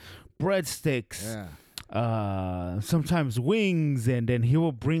breadsticks. Yeah. Sometimes wings, and then he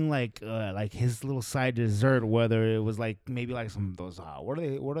will bring like his little side dessert, whether it was like maybe like some of those what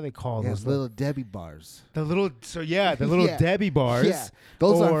are they called? Yeah, those little Debbie bars. the little Debbie bars. Yeah,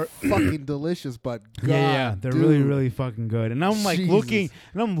 those are fucking delicious, but God, yeah, they're dude. really, really fucking good. And I'm like Jesus.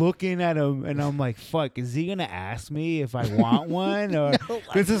 looking at him, and I'm like, fuck, is he gonna ask me if I want one, or No,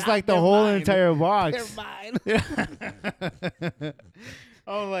 this is like the they're whole mine. entire box? They're mine.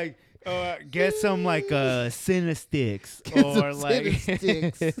 I'm like, get some like Cinesticks, Get or some like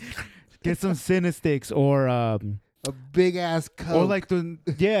Cinesticks. get some Cinesticks, or A big ass Coke. or like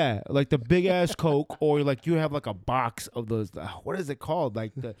the big ass Coke, or like you have like a box of those. What is it called?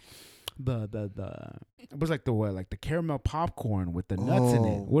 Like the it was like the caramel popcorn with the nuts in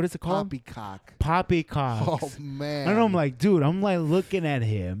it. What is it called? Poppycock. Poppycocks. Oh man. And I'm like, dude, I'm like looking at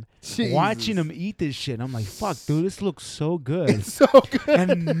him, Jesus. watching him eat this shit. I'm like, fuck, dude, this looks so good. It's so good.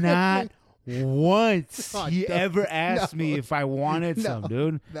 And not once Oh, he no, ever asked me if I wanted some,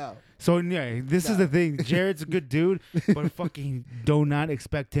 dude. No. So yeah, this is the thing. Jared's a good dude, but fucking do not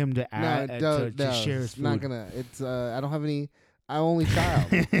expect him to to share his food. Not gonna. It's I don't have any. I'm only child.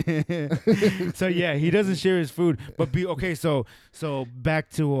 So yeah, he doesn't share his food. But so back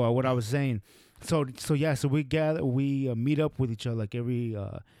to what I was saying. So we meet up with each other like every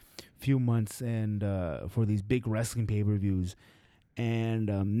few months, and for these big wrestling pay-per-views, and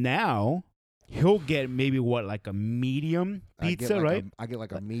now he'll get maybe like a medium pizza, right? I get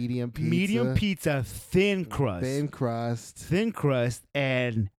like a medium pizza. Medium pizza, thin crust,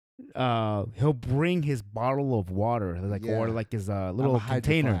 and he'll bring his bottle of water, or like his little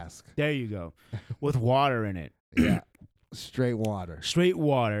container. Flask. There you go, with water in it. Yeah, straight water.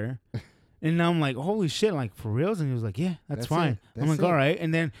 And I'm like, holy shit, like for reals? And he was like, yeah, that's fine. I'm like, it. all right.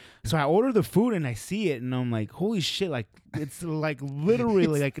 And then so I order the food, and I see it, and I'm like, holy shit, like it's like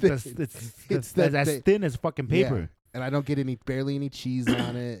literally it's as thin as fucking paper. Yeah. And I don't get barely any cheese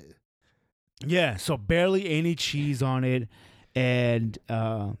on it. Yeah, so barely any cheese on it. And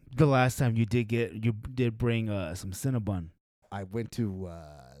the last time you did bring some Cinnabon. I went to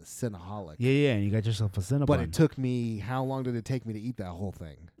Cinnaholic. Yeah, and you got yourself a Cinnabon. But it took me. How long did it take me to eat that whole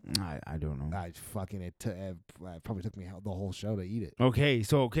thing? I don't know. It probably took me the whole show to eat it. Okay,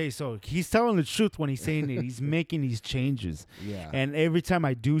 so he's telling the truth when he's saying that he's making these changes. Yeah. And every time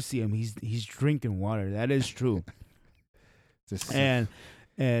I do see him, he's drinking water. That is true. And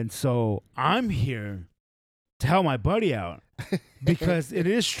so I'm here to help my buddy out, because it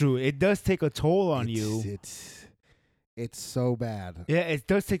is true. It does take a toll on you. It's so bad. Yeah, it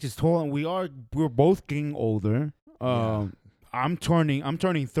does take its toll, and we're both getting older. I'm turning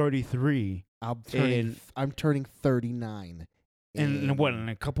 33. I'm turning 39. In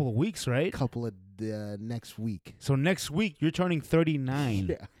a couple of weeks, right? Next week. So next week you're turning 39.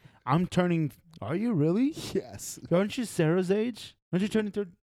 Yeah. I'm turning. Are you really? Yes. Aren't you Sarah's age? Aren't you turning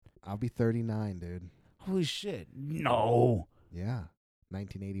 30? I'll be 39, dude. Holy shit! No. Yeah.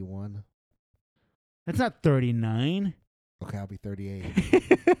 1981. That's not 39. Okay, I'll be 38.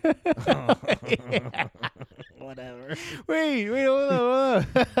 Whatever. Wait, hold on.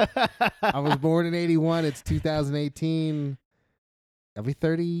 I was born in 81. It's 2018. I'll be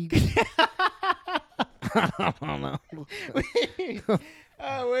 30. I don't know.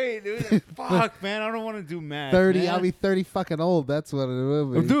 Wait, dude. Fuck, man. I don't want to do math. 30. Man. I'll be 30 fucking old. That's what it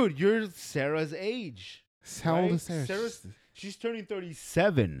will be. Oh, dude, you're Sarah's age. How old is Sarah? She's turning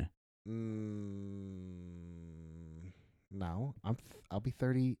 37. No, I'll be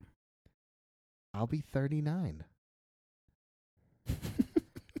 30. I'll be 39.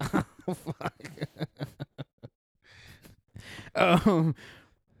 Oh, fuck.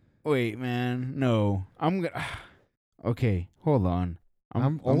 Wait, man. No. I'm gonna. Okay, hold on.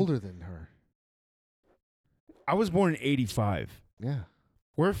 I'm older than her. I was born in 85. Yeah.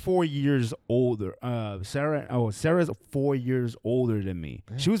 We're 4 years older. Sarah's 4 years older than me.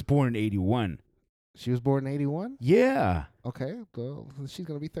 Yeah. She was born in 81. She was born in 81? Yeah. Okay, well, she's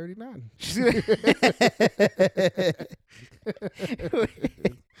going to be 39.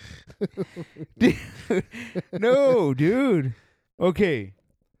 No, dude. Okay.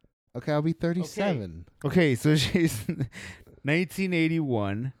 Okay, I'll be 37. Okay, so she's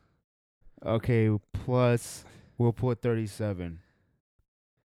 1981. Okay, plus we'll put 37.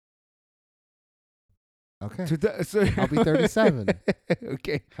 Okay. So I'll be 37.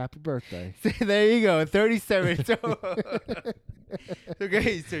 Okay. Happy birthday. There you go, 37. So,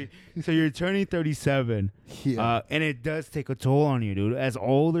 okay, so you're turning 37. Yeah. And it does take a toll on you, dude.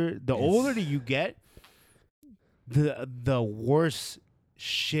 Older that you get, the worse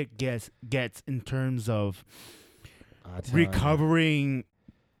shit gets in terms of recovering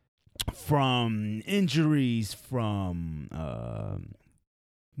from injuries, from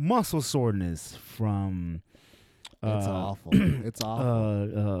muscle soreness, from it's awful. It's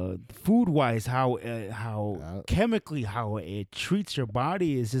awful. Food wise, how chemically how it treats your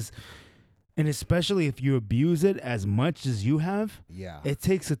body is just, and especially if you abuse it as much as you have, it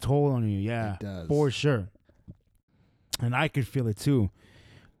takes a toll on you. Yeah, it does. For sure. And I could feel it too.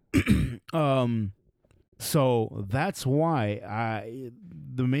 So that's why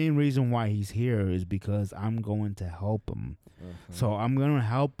the main reason why he's here is because I'm going to help him. So I'm going to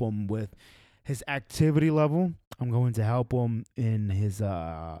help him with his activity level. I'm going to help him in his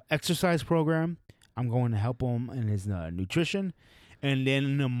exercise program. I'm going to help him in his nutrition. And then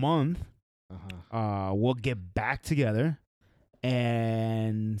in a month, we'll get back together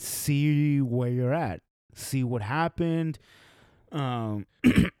and see where you're at. See what happened. And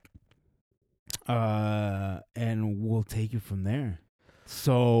we'll take it from there.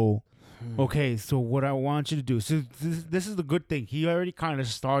 So, okay, so what I want you to do, so this is the good thing. He already kind of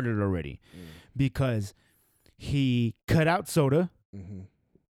started already because he cut out soda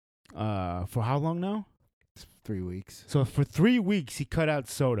for how long now? 3 weeks. So for 3 weeks, he cut out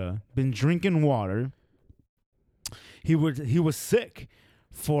soda, been drinking water. He was sick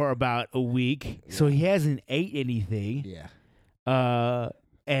for about a week, so he hasn't ate anything. Yeah.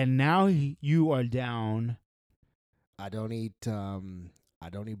 And now you are down. I don't eat. I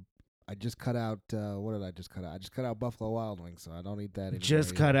just cut out. What did I just cut out? I just cut out Buffalo Wild Wings, so I don't eat that anymore.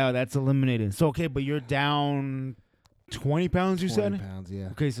 Just cut out. That's eliminated. So okay, but you're down 20 pounds. You said 20 pounds. Yeah.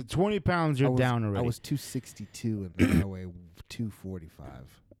 Okay, so 20 pounds. You're down already. I was 262, and now I weigh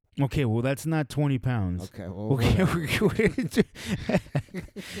 245. Okay, well that's not 20 pounds. Okay. Well, okay.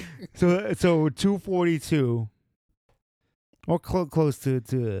 So 242. Or close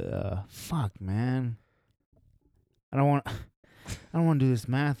to fuck, man. I don't want to do this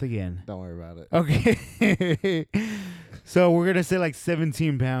math again. Don't worry about it. Okay. So we're gonna say like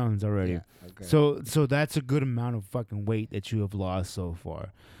 17 pounds already. Yeah, okay. So that's a good amount of fucking weight that you have lost so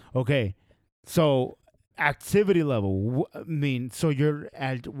far. Okay. So activity level. I mean, so you're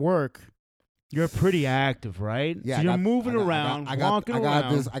at work. You're pretty active, right? Yeah. So you're moving around, walking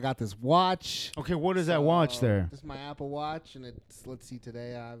around. I got this watch. Okay, what is that watch there? This is my Apple Watch, and it's. Let's see.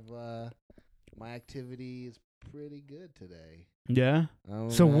 Today I've my activity is pretty good today. Yeah.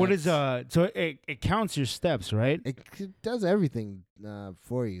 So what is so it counts your steps, right? It does everything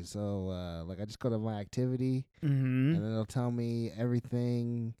for you. So like I just go to my activity, and then it'll tell me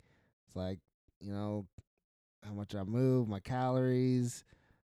everything. It's like, you know, how much I move, my calories,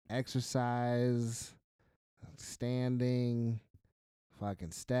 exercise, standing,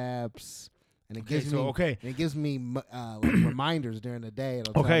 fucking steps, and it gives me like reminders during the day.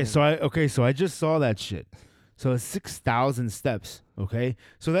 It'll So I just saw that shit. So it's 6,000 steps. Okay,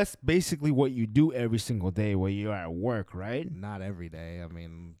 so that's basically what you do every single day where you're at work, right? Not every day. I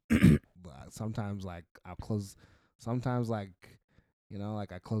mean, sometimes like I'll close. Sometimes like, you know,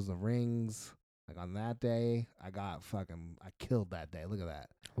 like I close the rings. Like on that day, I killed that day. Look at that.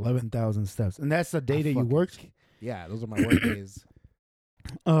 11,000 steps. And that's the day that you worked? Yeah, those are my work days.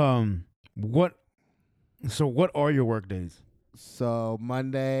 What are your work days? So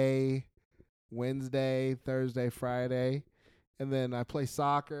Monday, Wednesday, Thursday, Friday, and then I play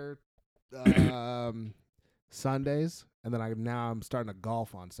soccer Sundays, and then I'm starting to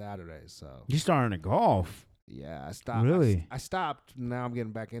golf on Saturdays. So you starting to golf? Yeah, I stopped. Really? I stopped. Now I'm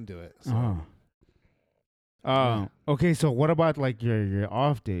getting back into it. So. Okay, so what about like your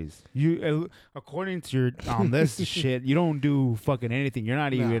off days? You according to your on this shit, you don't do fucking anything. You're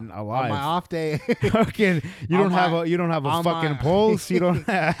not even alive. On my off day, okay, you don't have a fucking pulse. You don't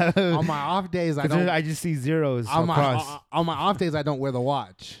have on my off days. I just see zeros on across. On my off days, I don't wear the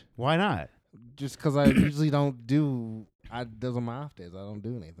watch. Why not? Just because I usually don't do. Those are my off days. I don't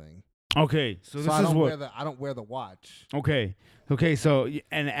do anything. Okay, so this I is what I don't wear the watch. Okay, so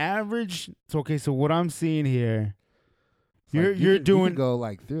an average. So what I'm seeing here. You're doing. You can go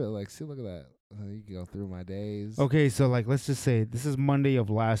like through it. Like, see, look at that. You can go through my days. Okay, so like, let's just say this is Monday of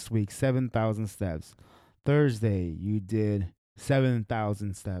last week, 7,000 steps. Thursday, you did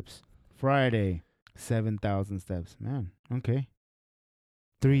 7,000 steps. Friday, 7,000 steps. Man, okay.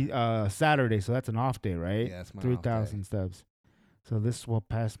 Saturday, so that's an off day, right? Yeah, that's my 3,000 steps. So this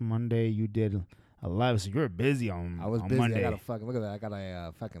past Monday, you did 11. So you're busy on I was on busy. Monday. I got a fucking look at that. I got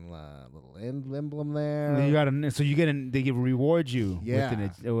a fucking little emblem there. They reward you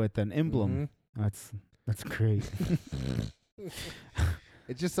with an emblem. Mm-hmm. That's great.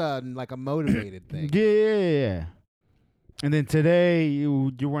 It's just like a motivated thing. Yeah. And then today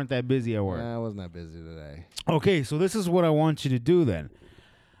you weren't that busy at work. I wasn't that busy today. Okay, so this is what I want you to do then.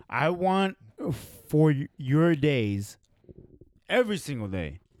 I want for your days, every single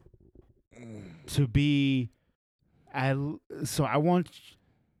day, to be so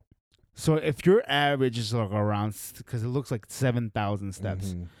if your average is like around, because it looks like 7,000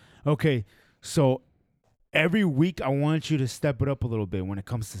 steps. Mm-hmm. Okay, so every week I want you to step it up a little bit when it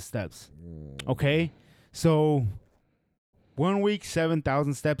comes to steps. Okay, so 1 week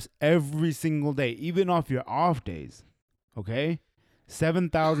 7,000 steps every single day, even off your off days. Okay,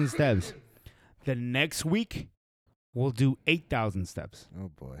 7,000 steps. The next week we'll do 8,000 steps. Oh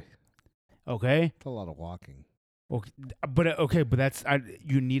boy. Okay, that's a lot of walking. Okay, but that's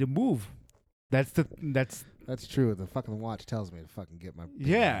you need to move. That's true. The fucking watch tells me to fucking get my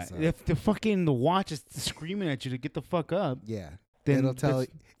If the watch is screaming at you to get the fuck up, then it'll tell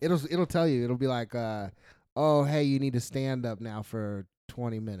you. It'll be like, oh hey, you need to stand up now for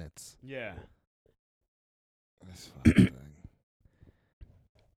 20 minutes. Yeah. This fucking thing.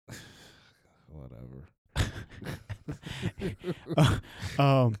 Whatever.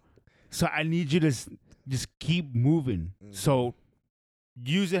 So I need you to just keep moving. Mm-hmm. So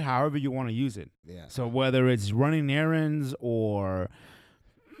use it however you want to use it. Yeah. So whether it's running errands or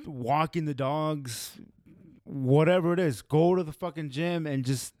walking the dogs, whatever it is, go to the fucking gym and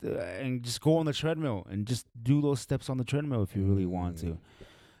just go on the treadmill and just do those steps on the treadmill if you really want to.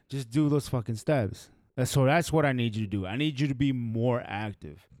 Just do those fucking steps. So that's what I need you to do. I need you to be more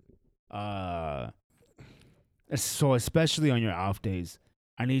active. So especially on your off days,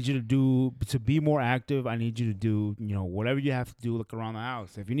 I need you to be more active. I need you to do, whatever you have to do, look around the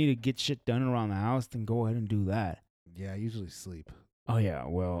house. If you need to get shit done around the house, then go ahead and do that. Yeah, I usually sleep. Oh, yeah,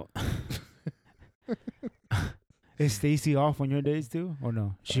 well. Is Stacy off on your days too? Or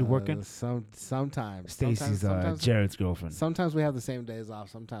no? She working? Sometimes. Stacy's Jared's girlfriend. Sometimes we have the same days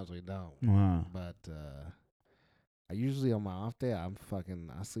off. Sometimes we don't. Wow. But I usually on my off day, I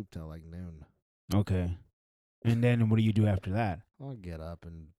sleep till like noon. Okay. And then what do you do after that? I'll get up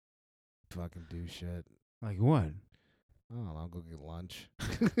and fucking do shit. Like what? I don't know. I'll go get lunch.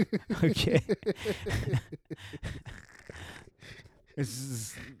 Okay.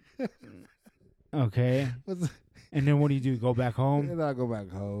 Okay. And then what do you do? Go back home? And I'll go back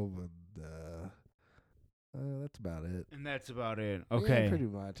home, and that's about it. And that's about it. Okay. Yeah, pretty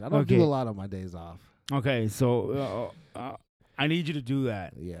much. I don't do a lot on my days off. Okay, so I need you to do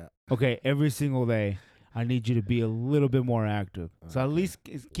that. Yeah. Okay, every single day. I need you to be a little bit more active. Okay. So at least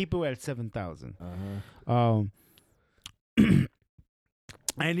keep it at 7,000. Uh-huh.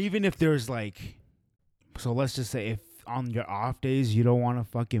 And even if there's so let's just say if on your off days you don't want to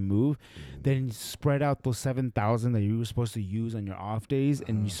fucking move, then spread out those 7,000 that you were supposed to use on your off days,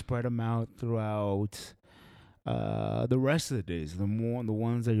 and you spread them out throughout the rest of the days, the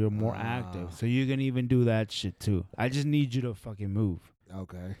ones that you're more active. So you can even do that shit too. I just need you to fucking move.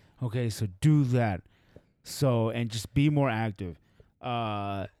 Okay, so do that. So, and just be more active.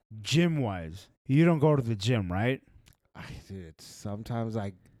 Gym wise, you don't go to the gym, right? Dude, sometimes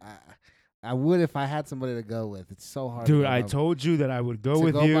I would if I had somebody to go with. It's so hard. Dude, I told you that I would go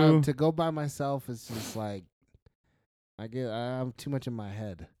with you. To go by myself, it's just like I'm too much in my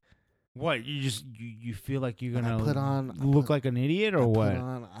head. What, you feel like you're gonna look like an idiot or what?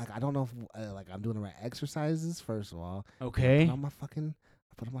 I don't know if I'm doing the right exercises. First of all, okay. I put on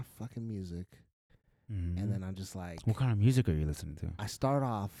my fucking music. Mm-hmm. And then I'm just like... What kind of music are you listening to? I start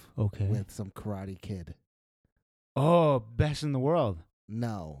off with some Karate Kid. Oh, best in the world.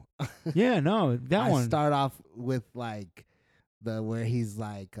 No. Yeah, no, that one. I start off with like where he's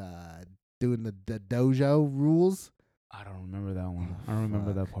like doing the dojo rules. I don't remember that one. I don't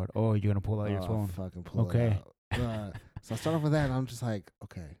remember that part. Oh, you're gonna pull out your phone? Fucking pull it out. So I start off with that, and I'm just like,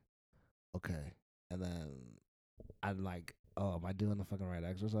 okay, and then I'm like, oh, am I doing the fucking right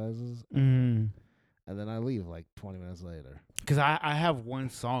exercises? Mm. And then I leave like 20 minutes later. Because I have one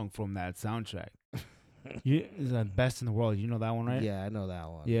song from that soundtrack. It's the Best in the World. You know that one, right? Yeah, I know that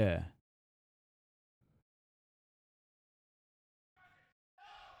one. Yeah.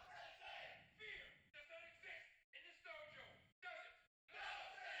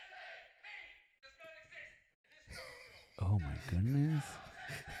 Oh my goodness.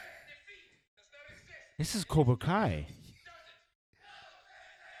 This is Cobra Kai.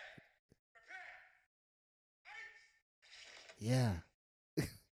 Yeah.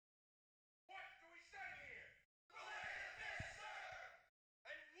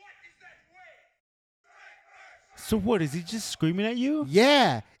 So what, is he just screaming at you?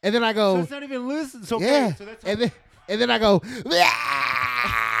 Yeah. And then I go, so it's not even listening. So yeah. So that's and then I go,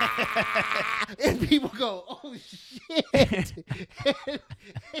 and people go, oh shit.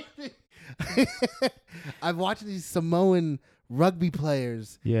 I've watched these Samoan rugby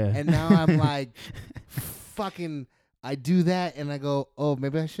players. Yeah. And now I'm like, fucking, I do that and I go, oh,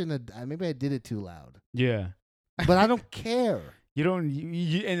 maybe I shouldn't have, maybe I did it too loud. Yeah. But I don't care. You don't,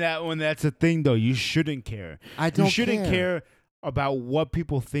 and that when that's the thing though, you shouldn't care. I don't. You shouldn't care about what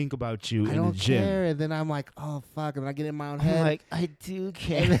people think about you in the gym. I don't care, and then I'm like, oh fuck, and I get in my own head. I'm like, I do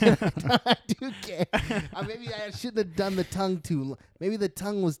care. I do care. Maybe I shouldn't have done the tongue too long. Maybe the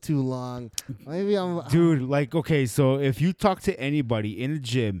tongue was too long. Maybe I'm. Dude, like, okay, so if you talk to anybody in the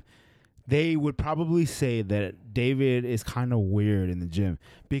gym, they would probably say that David is kind of weird in the gym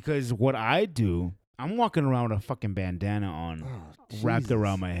because what I do. I'm walking around with a fucking bandana on, wrapped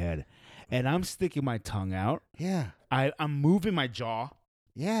around my head, and I'm sticking my tongue out. Yeah. I'm moving my jaw.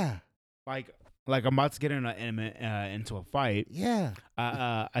 Yeah. Like I'm about to get into a fight. Yeah.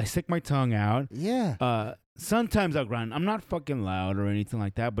 I stick my tongue out. Yeah. Sometimes I'll grind. I'm not fucking loud or anything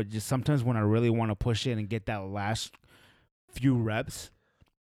like that, but just sometimes when I really want to push it and get that last few reps,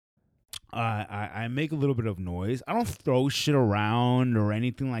 I make a little bit of noise. I don't throw shit around or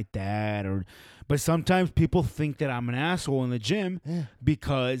anything like that, but sometimes people think that I'm an asshole in the gym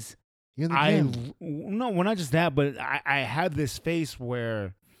because you're in the gym. No, well, not just that, but I have this face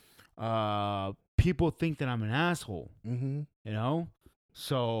where people think that I'm an asshole. Mm-hmm. You know,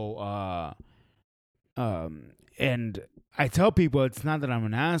 so and I tell people it's not that I'm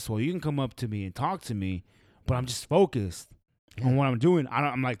an asshole. You can come up to me and talk to me, but I'm just focused. On what I'm doing,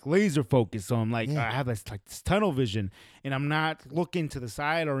 I'm like laser focused, so I'm like I have this tunnel vision, and I'm not looking to the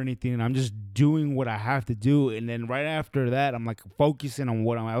side or anything. And I'm just doing what I have to do, and then right after that, I'm like focusing on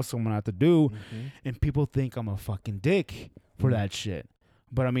what else I'm gonna have to do. Mm-hmm. And people think I'm a fucking dick for that shit,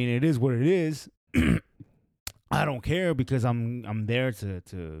 but I mean it is what it is. I don't care because I'm there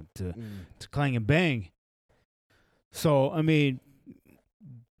to clang and bang. So I mean.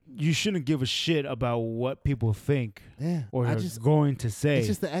 You shouldn't give a shit about what people think or are going to say. It's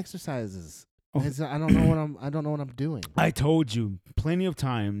just the exercises. I don't know what I'm doing. I told you plenty of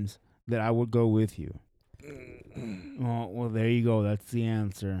times that I would go with you. Well, there you go. That's the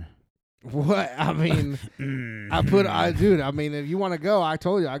answer. What? I mean, dude. I mean, if you want to go, I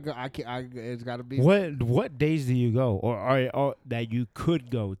told you. It's got to be. What days do you go, or that you could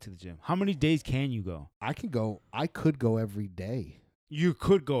go to the gym? How many days can you go? I could go every day. You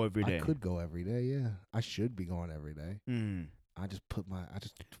could go every day. I could go every day. Yeah, I should be going every day. I just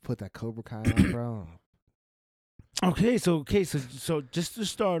put that Cobra Kai on, bro. Okay, so just to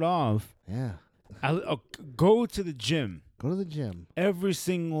start off, I'll go to the gym. Go to the gym every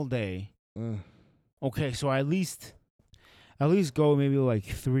single day. Okay, so at least go maybe like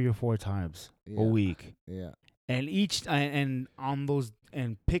 3 or 4 times a week. Yeah, and on those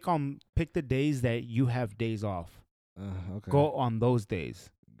and pick the days that you have days off. Okay. Go on those days.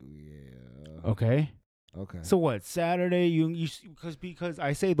 Yeah. Okay. Okay. So what? Saturday you because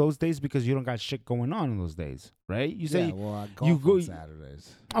I say those days because you don't got shit going on those days, right? You say I golf on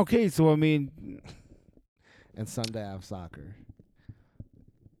Saturdays. Okay, so I mean, and Sunday I have soccer.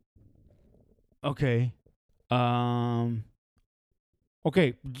 Okay.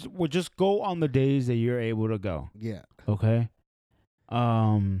 Okay, well just go on the days that you're able to go. Yeah. Okay.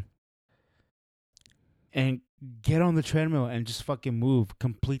 And get on the treadmill and just fucking move.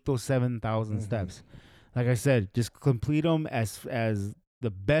 Complete those 7,000 steps. Like I said, just complete them as the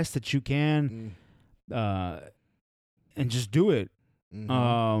best that you can, and just do it.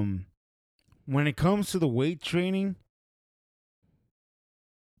 When it comes to the weight training,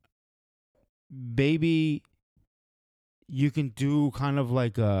 baby, you can do kind of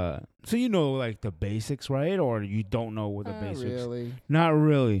like so like the basics, right? Or you don't know what the basics? Really. Not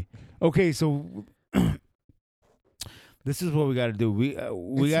really. Okay, so this is what we got to do. We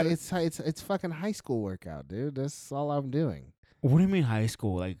got it's fucking high school workout, dude. That's all I'm doing. What do you mean high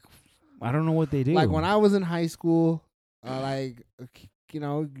school? Like, I don't know what they do. Like when I was in high school, you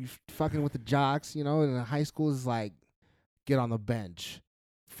fucking with the jocks, and high school is like, get on the bench,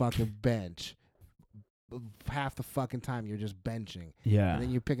 fucking bench. Half the fucking time you're just benching. Yeah. And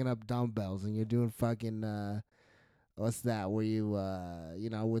then you're picking up dumbbells and you're doing fucking what's that? Where you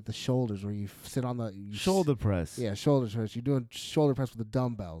with the shoulders, where you sit on the shoulder press. Yeah, shoulder press. You're doing shoulder press with the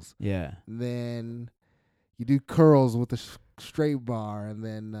dumbbells. Yeah. And then you do curls with the straight bar, and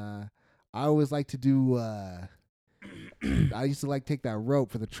then I always like to do. I used to like take that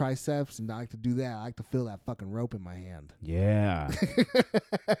rope for the triceps, and I like to do that. I like to feel that fucking rope in my hand. Yeah. So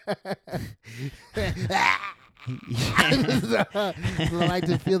I like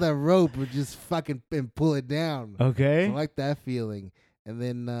to feel that rope and just fucking and pull it down. Okay. So I like that feeling. And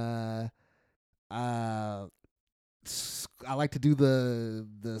then I like to do the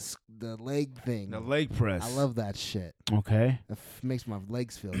leg thing. The leg press. I love that shit. Okay. It makes my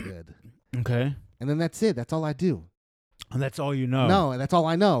legs feel good. Okay. And then that's it. That's all I do. And that's all you know. No, that's all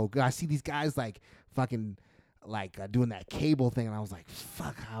I know. I see these guys like fucking doing that cable thing, and I was like,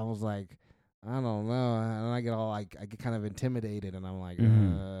 fuck. I was like, I don't know. And I get all like, I get kind of intimidated, and I'm like,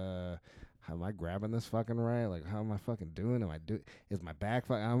 am I grabbing this fucking right? Like, how am I fucking doing? Is my back?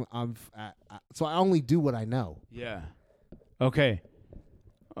 So I only do what I know. Yeah. Okay.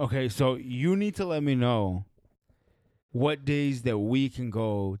 So you need to let me know what days that we can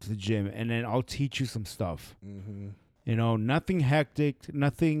go to the gym, and then I'll teach you some stuff. Mm-hmm. Nothing hectic,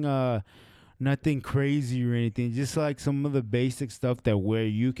 nothing crazy or anything. Just like some of the basic stuff that where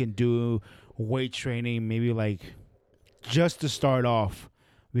you can do weight training, maybe like just to start off,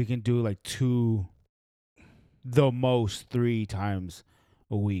 we can do like 2, the most 3 times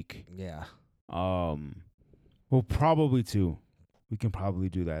a week. Yeah. Well, probably 2. We can probably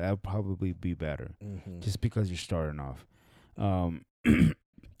do that. That would probably be better, just because you're starting off.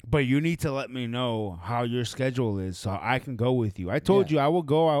 But you need to let me know how your schedule is so I can go with you. I told you I will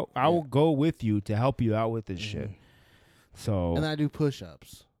go out. I will go with you to help you out with this shit. So and I do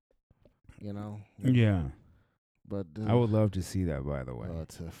push-ups. Yeah. But I would love to see that. By the way,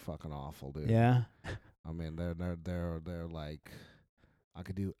 it's fucking awful, dude. Yeah. I mean, they're like, I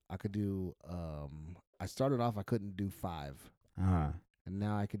could do. I started off, I couldn't do 5, and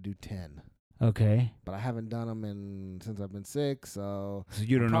now I could do 10. Okay. But I haven't done them since I've been sick, so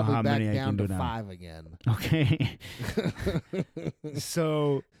you don't know how many I can do now. Probably back down to 5 again. Okay.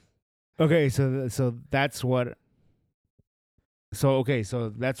 So that's what. So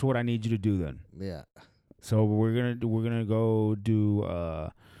that's what I need you to do then. Yeah. So we're gonna go do.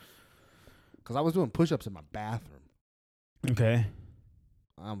 Because I was doing push-ups in my bathroom. Okay.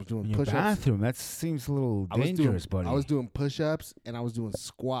 I was doing in your push-ups. Bathroom. That seems a little dangerous, buddy. I was doing push-ups and I was doing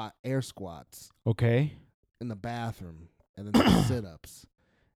air squats. Okay. In the bathroom, and then sit-ups,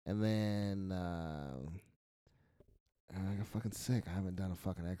 and then I got fucking sick. I haven't done a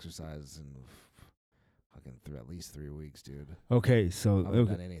fucking exercise in fucking at least 3 weeks, dude. Okay, so I haven't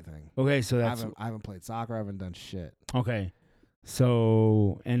done anything. Okay, so that's I haven't played soccer. I haven't done shit. Okay,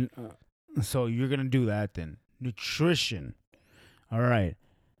 so so you're gonna do that then. Nutrition. All right.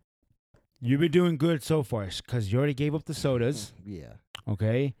 You've been doing good so far because you already gave up the sodas. Yeah.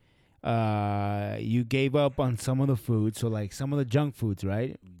 Okay. You gave up on some of the food, so like some of the junk foods,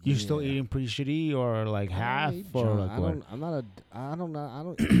 right? You're still eating pretty shitty, or like half, or like what? I don't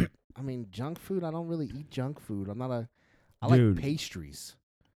know. I mean, junk food. I don't really eat junk food. I like pastries.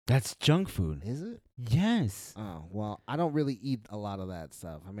 That's junk food. Is it? Yes. Oh well, I don't really eat a lot of that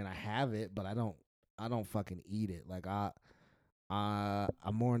stuff. I mean, I have it, but I don't fucking eat it. Like I'm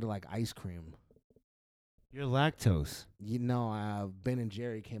more into like ice cream. You're lactose. Ben and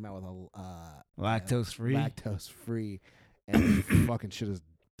Jerry came out with a lactose free. Lactose free, and fucking shit is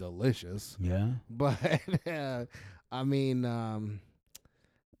delicious. Yeah. But I mean, I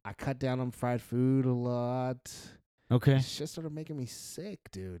cut down on fried food a lot. Okay. This shit started making me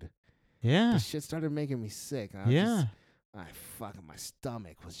sick, dude. Yeah. This shit started making me sick. My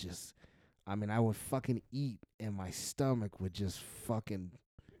stomach was just. I mean, I would fucking eat, and my stomach would just fucking.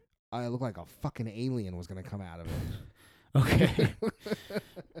 I looked like a fucking alien was gonna come out of it. Okay.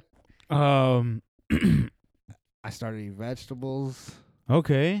 I started eating vegetables.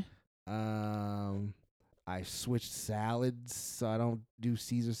 Okay. I switched salads, so I don't do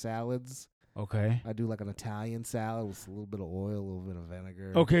Caesar salads. Okay. I do like an Italian salad with a little bit of oil, a little bit of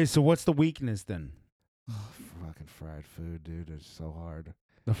vinegar. Okay, so what's the weakness then? Fucking fried food, dude. It's so hard.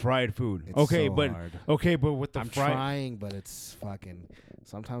 The fried food. It's okay, so but hard. okay, but with the I'm fried, trying, but it's fucking.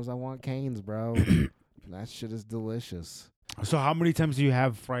 Sometimes I want Cane's, bro. That shit is delicious. So how many times do you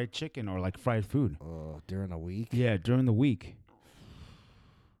have fried chicken or like fried food? During a week? Yeah, during the week.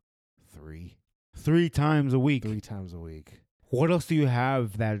 3. 3 times a week. 3 times a week. What else do you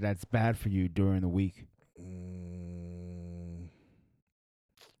have that's bad for you during the week?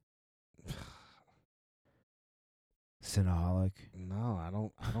 Cinnaholic. No, I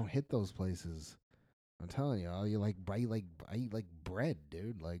don't hit those places. I'm telling you, I eat like bread,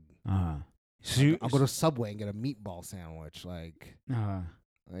 dude. Like, so I'll go to Subway and get a meatball sandwich.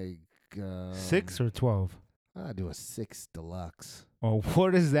 6 or 12. I do a 6 deluxe. Oh,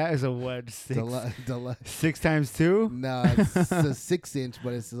 what is that? Is a what? 6? Deluxe. 6 times 2? No, it's a 6-inch,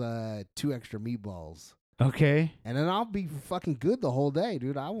 but it's 2 extra meatballs. Okay. And then I'll be fucking good the whole day,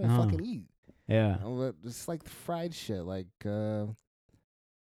 dude. I won't fucking eat. Yeah. It's like fried shit. Like, So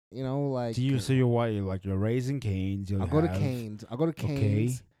you're what? You're like you're Raising Cane's. I'll go to Cane's. Okay.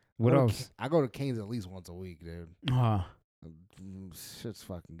 What else? I go to Cane's at least once a week, dude. Shit's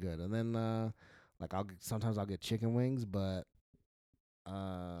fucking good. And then sometimes I'll get chicken wings, but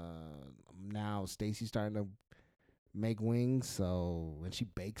now Stacy's starting to make wings, and she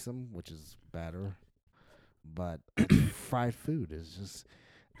bakes them, which is better. But fried food is just,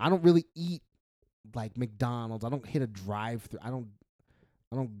 I don't really eat like McDonald's. I don't hit a drive-through. I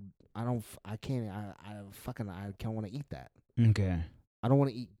can't want to eat that. Okay. I don't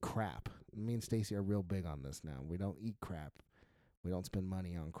want to eat crap. Me and Stacy are real big on this now. We don't eat crap. We don't spend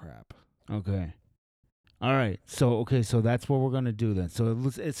money on crap. Okay. All right. So that's what we're going to do then. So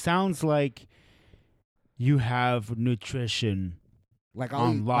it sounds like you have nutrition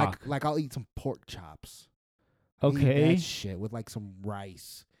on lock. I'll eat some pork chops. Okay. Eat that shit with like some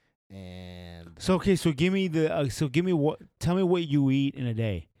rice and. So give me tell me what you eat in a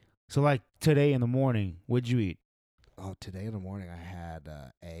day. So like today in the morning, what'd you eat? Oh, today in the morning I had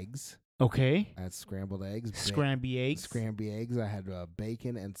eggs. Okay. I had scrambled eggs. Scramby eggs. I had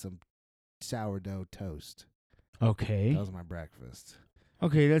bacon and some sourdough toast. Okay. That was my breakfast.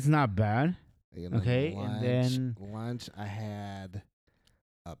 Okay, that's not bad. Okay, lunch, and then lunch I had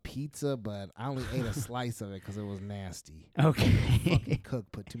a pizza, but I only ate a slice of it because it was nasty. Okay. Fucking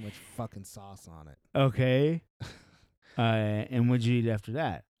cook put too much fucking sauce on it. Okay. And what'd you eat after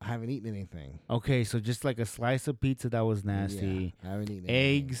that? I haven't eaten anything. Okay, so just like a slice of pizza that was nasty. Yeah, I haven't eaten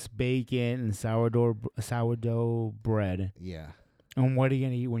eggs, bacon, and sourdough bread. Yeah. And what are you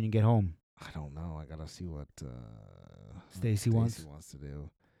gonna eat when you get home? I don't know. I gotta see what Stacy wants to do.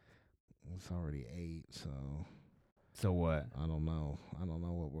 It's already 8, so. So what? I don't know. I don't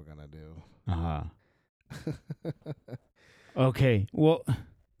know what we're gonna do. Okay. Well.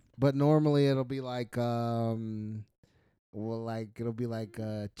 But normally it'll be like it'll be like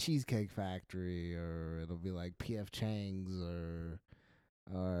Cheesecake Factory, or it'll be like P.F. Chang's,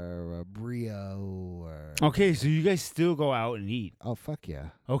 or Brio, or. Okay, so you guys still go out and eat. Oh, fuck yeah.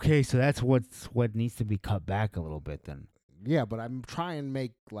 Okay, so that's what needs to be cut back a little bit then. Yeah, but I'm trying to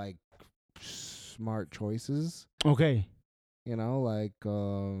make like smart choices. Okay. Like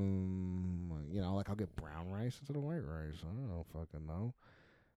I'll get brown rice instead of white rice. I don't fucking know.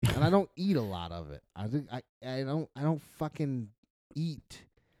 And I don't eat a lot of it. I don't fucking eat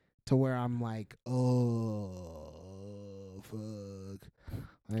to where I'm like, oh fuck.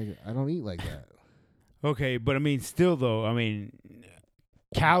 I don't eat like that. Okay, but I mean, still though,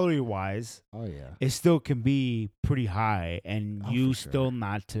 calorie wise, oh yeah, it still can be pretty high, and you still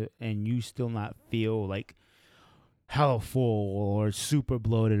not feel like hella full or super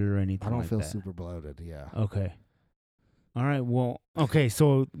bloated or anything. I don't like feel that. super bloated. Yeah. Okay. All right. Well. Okay.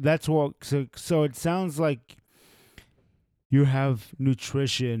 So that's what. So it sounds like you have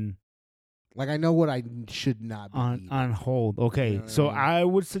nutrition. Like I know what I should not be on hold. Okay. You know so I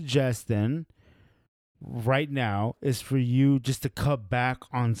would suggest then, right now, is for you just to cut back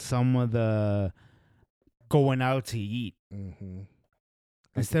on some of the going out to eat. Mm-hmm.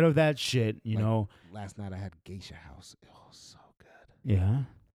 Instead of that shit, you know. Last night I had Geisha House. It was so good. Yeah.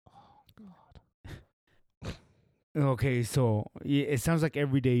 Oh God. Okay, so it sounds like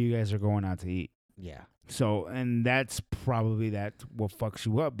every day you guys are going out to eat. Yeah. So, and that's probably what fucks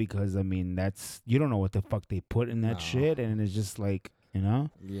you up, because that's, you don't know what the fuck they put in that shit, and it's just like, Yeah.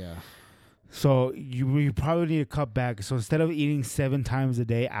 So you probably need to cut back. So instead of eating 7 times a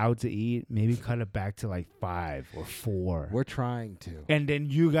day out to eat, maybe cut it back to like 5 or 4. We're trying to. And then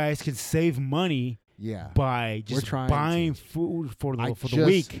you guys can save money by just buying food for the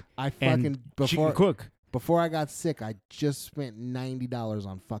week. I fucking she can cook. Before I got sick, I just spent $90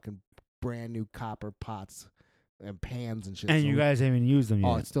 on fucking brand new copper pots and pans and shit. And you guys haven't used them yet.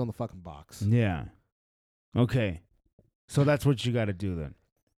 Oh, it's still in the fucking box. Yeah. Okay. So that's what you got to do then.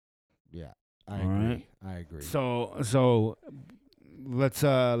 Yeah, I agree. Right? I agree. So let's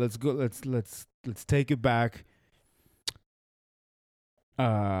go. Let's take it back.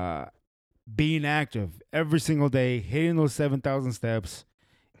 Being active every single day, hitting those 7,000 steps.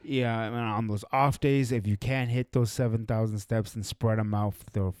 Yeah, and on those off days, if you can't hit those 7,000 steps, then spread them out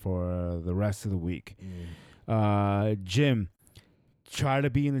for the rest of the week. Gym. Try to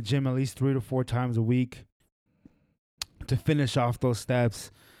be in the gym at least 3 to 4 times a week to finish off those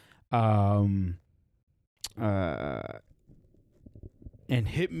steps. And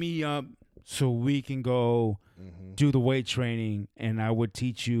hit me up so we can go do the weight training, and I would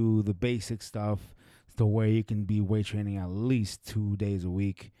teach you the basic stuff, the way you can be weight training at least 2 days a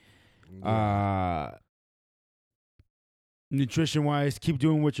week. Nutrition wise, keep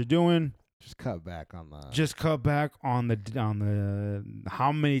doing what you're doing. Just cut back on the. Just cut back on the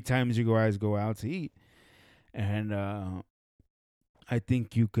how many times you guys go out to eat, and I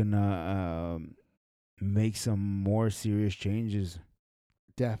think you can make some more serious changes.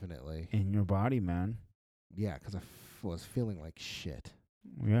 Definitely in your body, man. Yeah, because I was feeling like shit.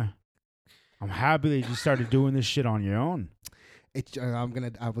 Yeah, I'm happy that you started doing this shit on your own. I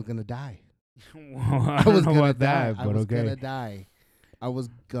was gonna die. Well, I don't know about that, but okay. I was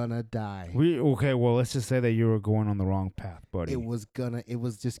gonna die. Well, let's just say that you were going on the wrong path, buddy. It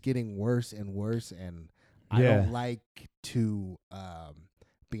was just getting worse and worse, and I don't like to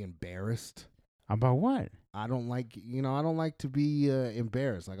be embarrassed. About what? I don't like to be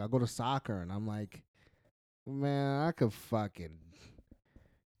embarrassed. Like, I go to soccer and I'm like, man, I could fucking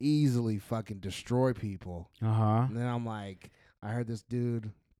easily fucking destroy people. And then I'm like, I heard this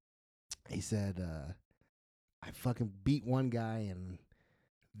dude, he said, I fucking beat one guy, and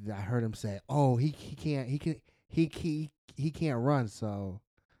I heard him say, "Oh, he can't run." So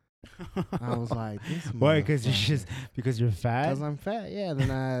I was like, "Why? Because you're fat?" Because I'm fat. Yeah. And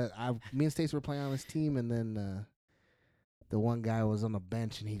then me and Stacey were playing on this team, and then the one guy was on the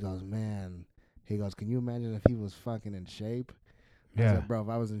bench, and he goes, "Man," "Can you imagine if he was fucking in shape?" I said, "Bro, if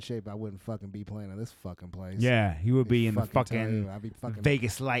I was in shape, I wouldn't fucking be playing in this fucking place." Yeah, he would be in the fucking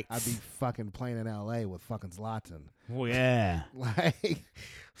Vegas lights. I'd be fucking playing in L.A. with fucking Zlatan. Oh, yeah.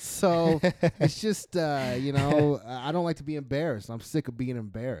 So it's just, I don't like to be embarrassed. I'm sick of being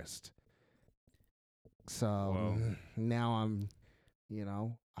embarrassed. So now I'm,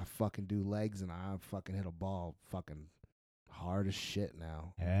 I fucking do legs, and I fucking hit a ball fucking hard as shit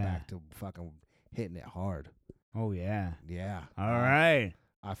now. Yeah. Back to fucking hitting it hard. Oh, yeah. Yeah. All right.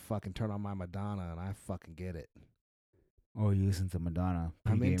 I fucking turn on my Madonna, and I fucking get it. Oh, you listen to Madonna.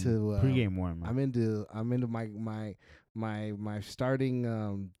 I'm into pregame warm. I'm into my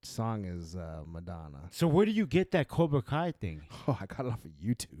starting song is Madonna. So where do you get that Cobra Kai thing? Oh, I got it off of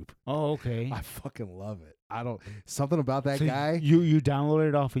YouTube. Oh, okay. I fucking love it. Something about that guy. You downloaded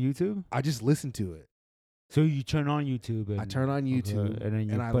it off of YouTube? I just listened to it. So you turn on YouTube. I turn on YouTube, and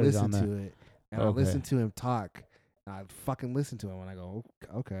then I listen to it. And I listen to him talk. And I fucking listen to him, and I go,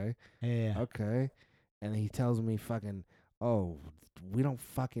 okay. Yeah. Okay. And he tells me fucking, oh, we don't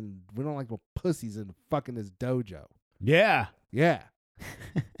like no pussies in fucking this dojo. Yeah. Yeah.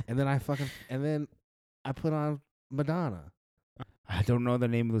 and then I put on Madonna. I don't know the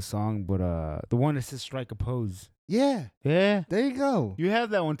name of the song, but the one that says "Strike a Pose." Yeah. Yeah. There you go. You have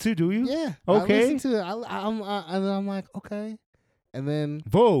that one too, do you? Yeah. Okay. I listen to it. And then I'm like, okay. And then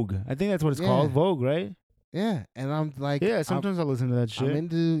Vogue. I think that's what it's called. Vogue, right? Yeah. And I'm like, yeah. Sometimes I listen to that shit. I'm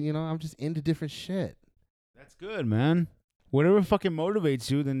into, I'm just into different shit. That's good, man. Whatever fucking motivates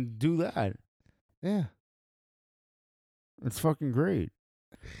you, then do that. Yeah. It's fucking great.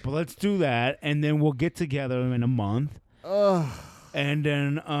 But let's do that, and then we'll get together in a month. And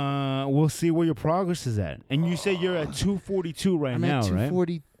then we'll see where your progress is at. And you say you're at 242 right now, right? I'm at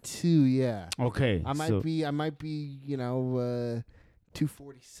 242, yeah. Okay. I might be,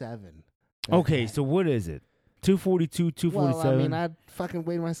 247. Okay, so what is it? 242, 247? Well, I mean, I fucking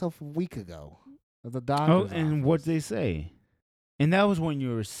weighed myself a week ago at the doctor's office. And what'd they say? And that was when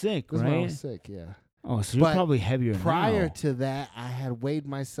you were sick, right? When I was sick, yeah. Oh, so you're probably heavier prior now. to that, I had weighed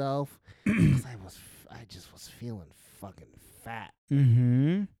myself because I just was feeling fucking fat.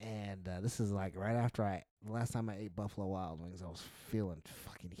 Mm-hmm. And this is like right after the last time I ate Buffalo Wild Wings, I was feeling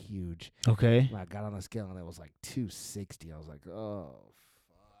fucking huge. Okay. And I got on the scale and it was like 260. I was like, oh,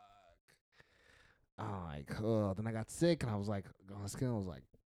 fuck. Oh, then I got sick and I was like, on the scale, I was like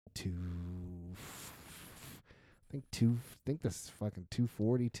 2 think this is fucking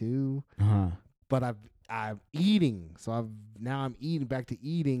 242. Uh-huh. But I'm eating, so I'm eating back to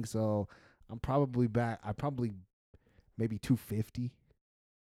eating, so I'm probably back. Maybe 250.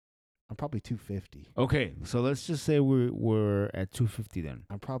 I'm probably 250. Okay, so let's just say we're at 250 then.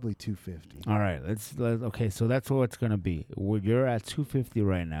 I'm probably 250. All right, okay, so that's what it's gonna be. You're at 250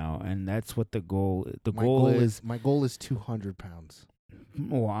 right now, and that's what the goal. My goal is 200 pounds.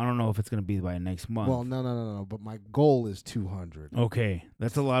 Well, I don't know if it's gonna be by next month. Well, no. But my goal is 200. Okay,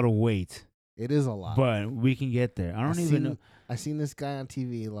 that's a lot of weight. It is a lot, but we can get there. I don't even know. I seen this guy on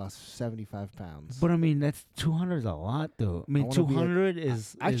TV. He lost 75 pounds. But I mean, that's 200 is a lot, though. I mean, 200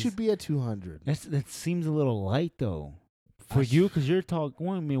 is. I should be at 200. That seems a little light, though, for you, because you're talking.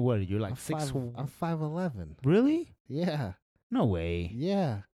 I mean, what? You're like I'm 5'11". Really? Yeah. No way.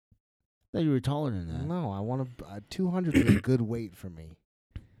 Yeah. I thought you were taller than that. No, I want to. 200 is a good weight for me.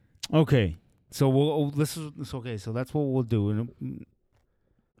 Okay, so it's okay. So that's what we'll do.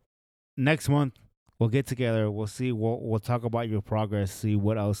 Next month, we'll get together. We'll see. We'll talk about your progress. See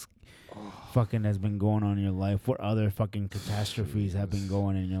what else fucking has been going on in your life. What other fucking catastrophes have been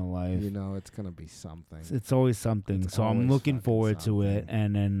going in your life? You know, it's gonna be something. It's always something. So I'm looking forward to it,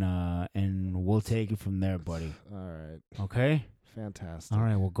 and then and we'll take it from there, buddy. All right. Okay. Fantastic. All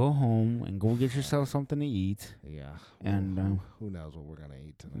right. Well, go home and go get yourself something to eat. Yeah. And who knows what we're gonna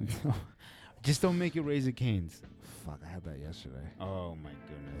eat tonight? Just don't make it Raising Cane's. Fuck, I had that yesterday. Oh my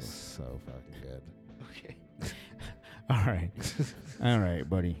goodness. It was so fucking good. Okay. All right. All right,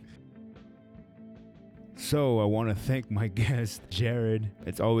 buddy. So I want to thank my guest, Jared.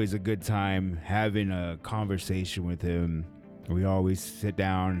 It's always a good time having a conversation with him. We always sit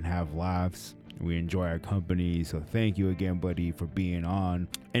down and have laughs. We enjoy our company. So thank you again, buddy, for being on.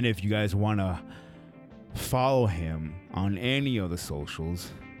 And if you guys want to follow him on any of the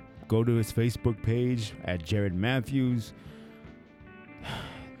socials, go to his Facebook page at Jared Mathews.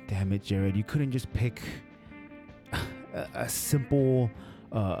 Damn it, Jared. You couldn't just pick a simple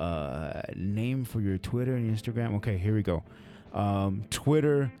name for your Twitter and Instagram? Okay, here we go.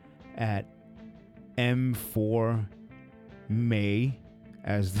 Twitter at M4May,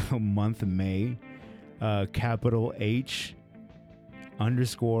 as the month May. Capital H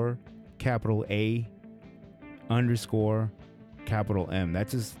 _ capital A _ capital M.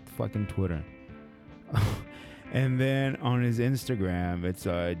 That's his fucking Twitter. And then on his Instagram, it's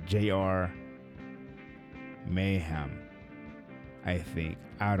JR Mayhem, I think.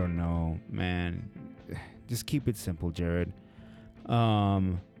 I don't know, man. Just keep it simple, Jared.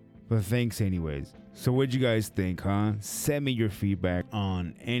 But thanks anyways. So what'd you guys think, huh? Send me your feedback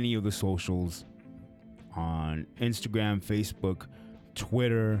on any of the socials, on Instagram, Facebook,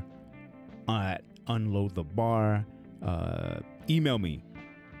 Twitter, at Unload the Bar. Email me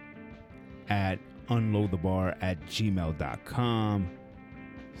at unloadthebar@gmail.com.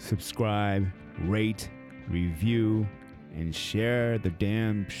 Subscribe, rate, review, and share the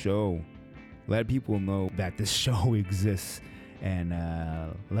damn show. Let people know that this show exists, and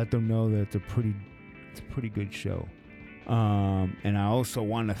let them know that it's a pretty good show. And I also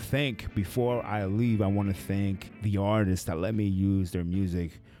want to thank, before I leave, I want to thank the artists that let me use their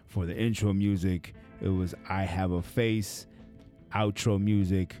music for the intro music. It was I Have a Face. Outro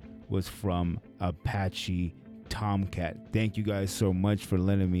music was from Apache Tomcat. Thank you guys so much for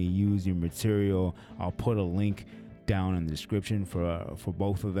letting me use your material. I'll put a link down in the description for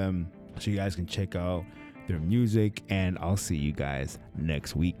both of them so you guys can check out their music, and I'll see you guys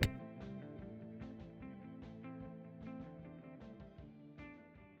next week.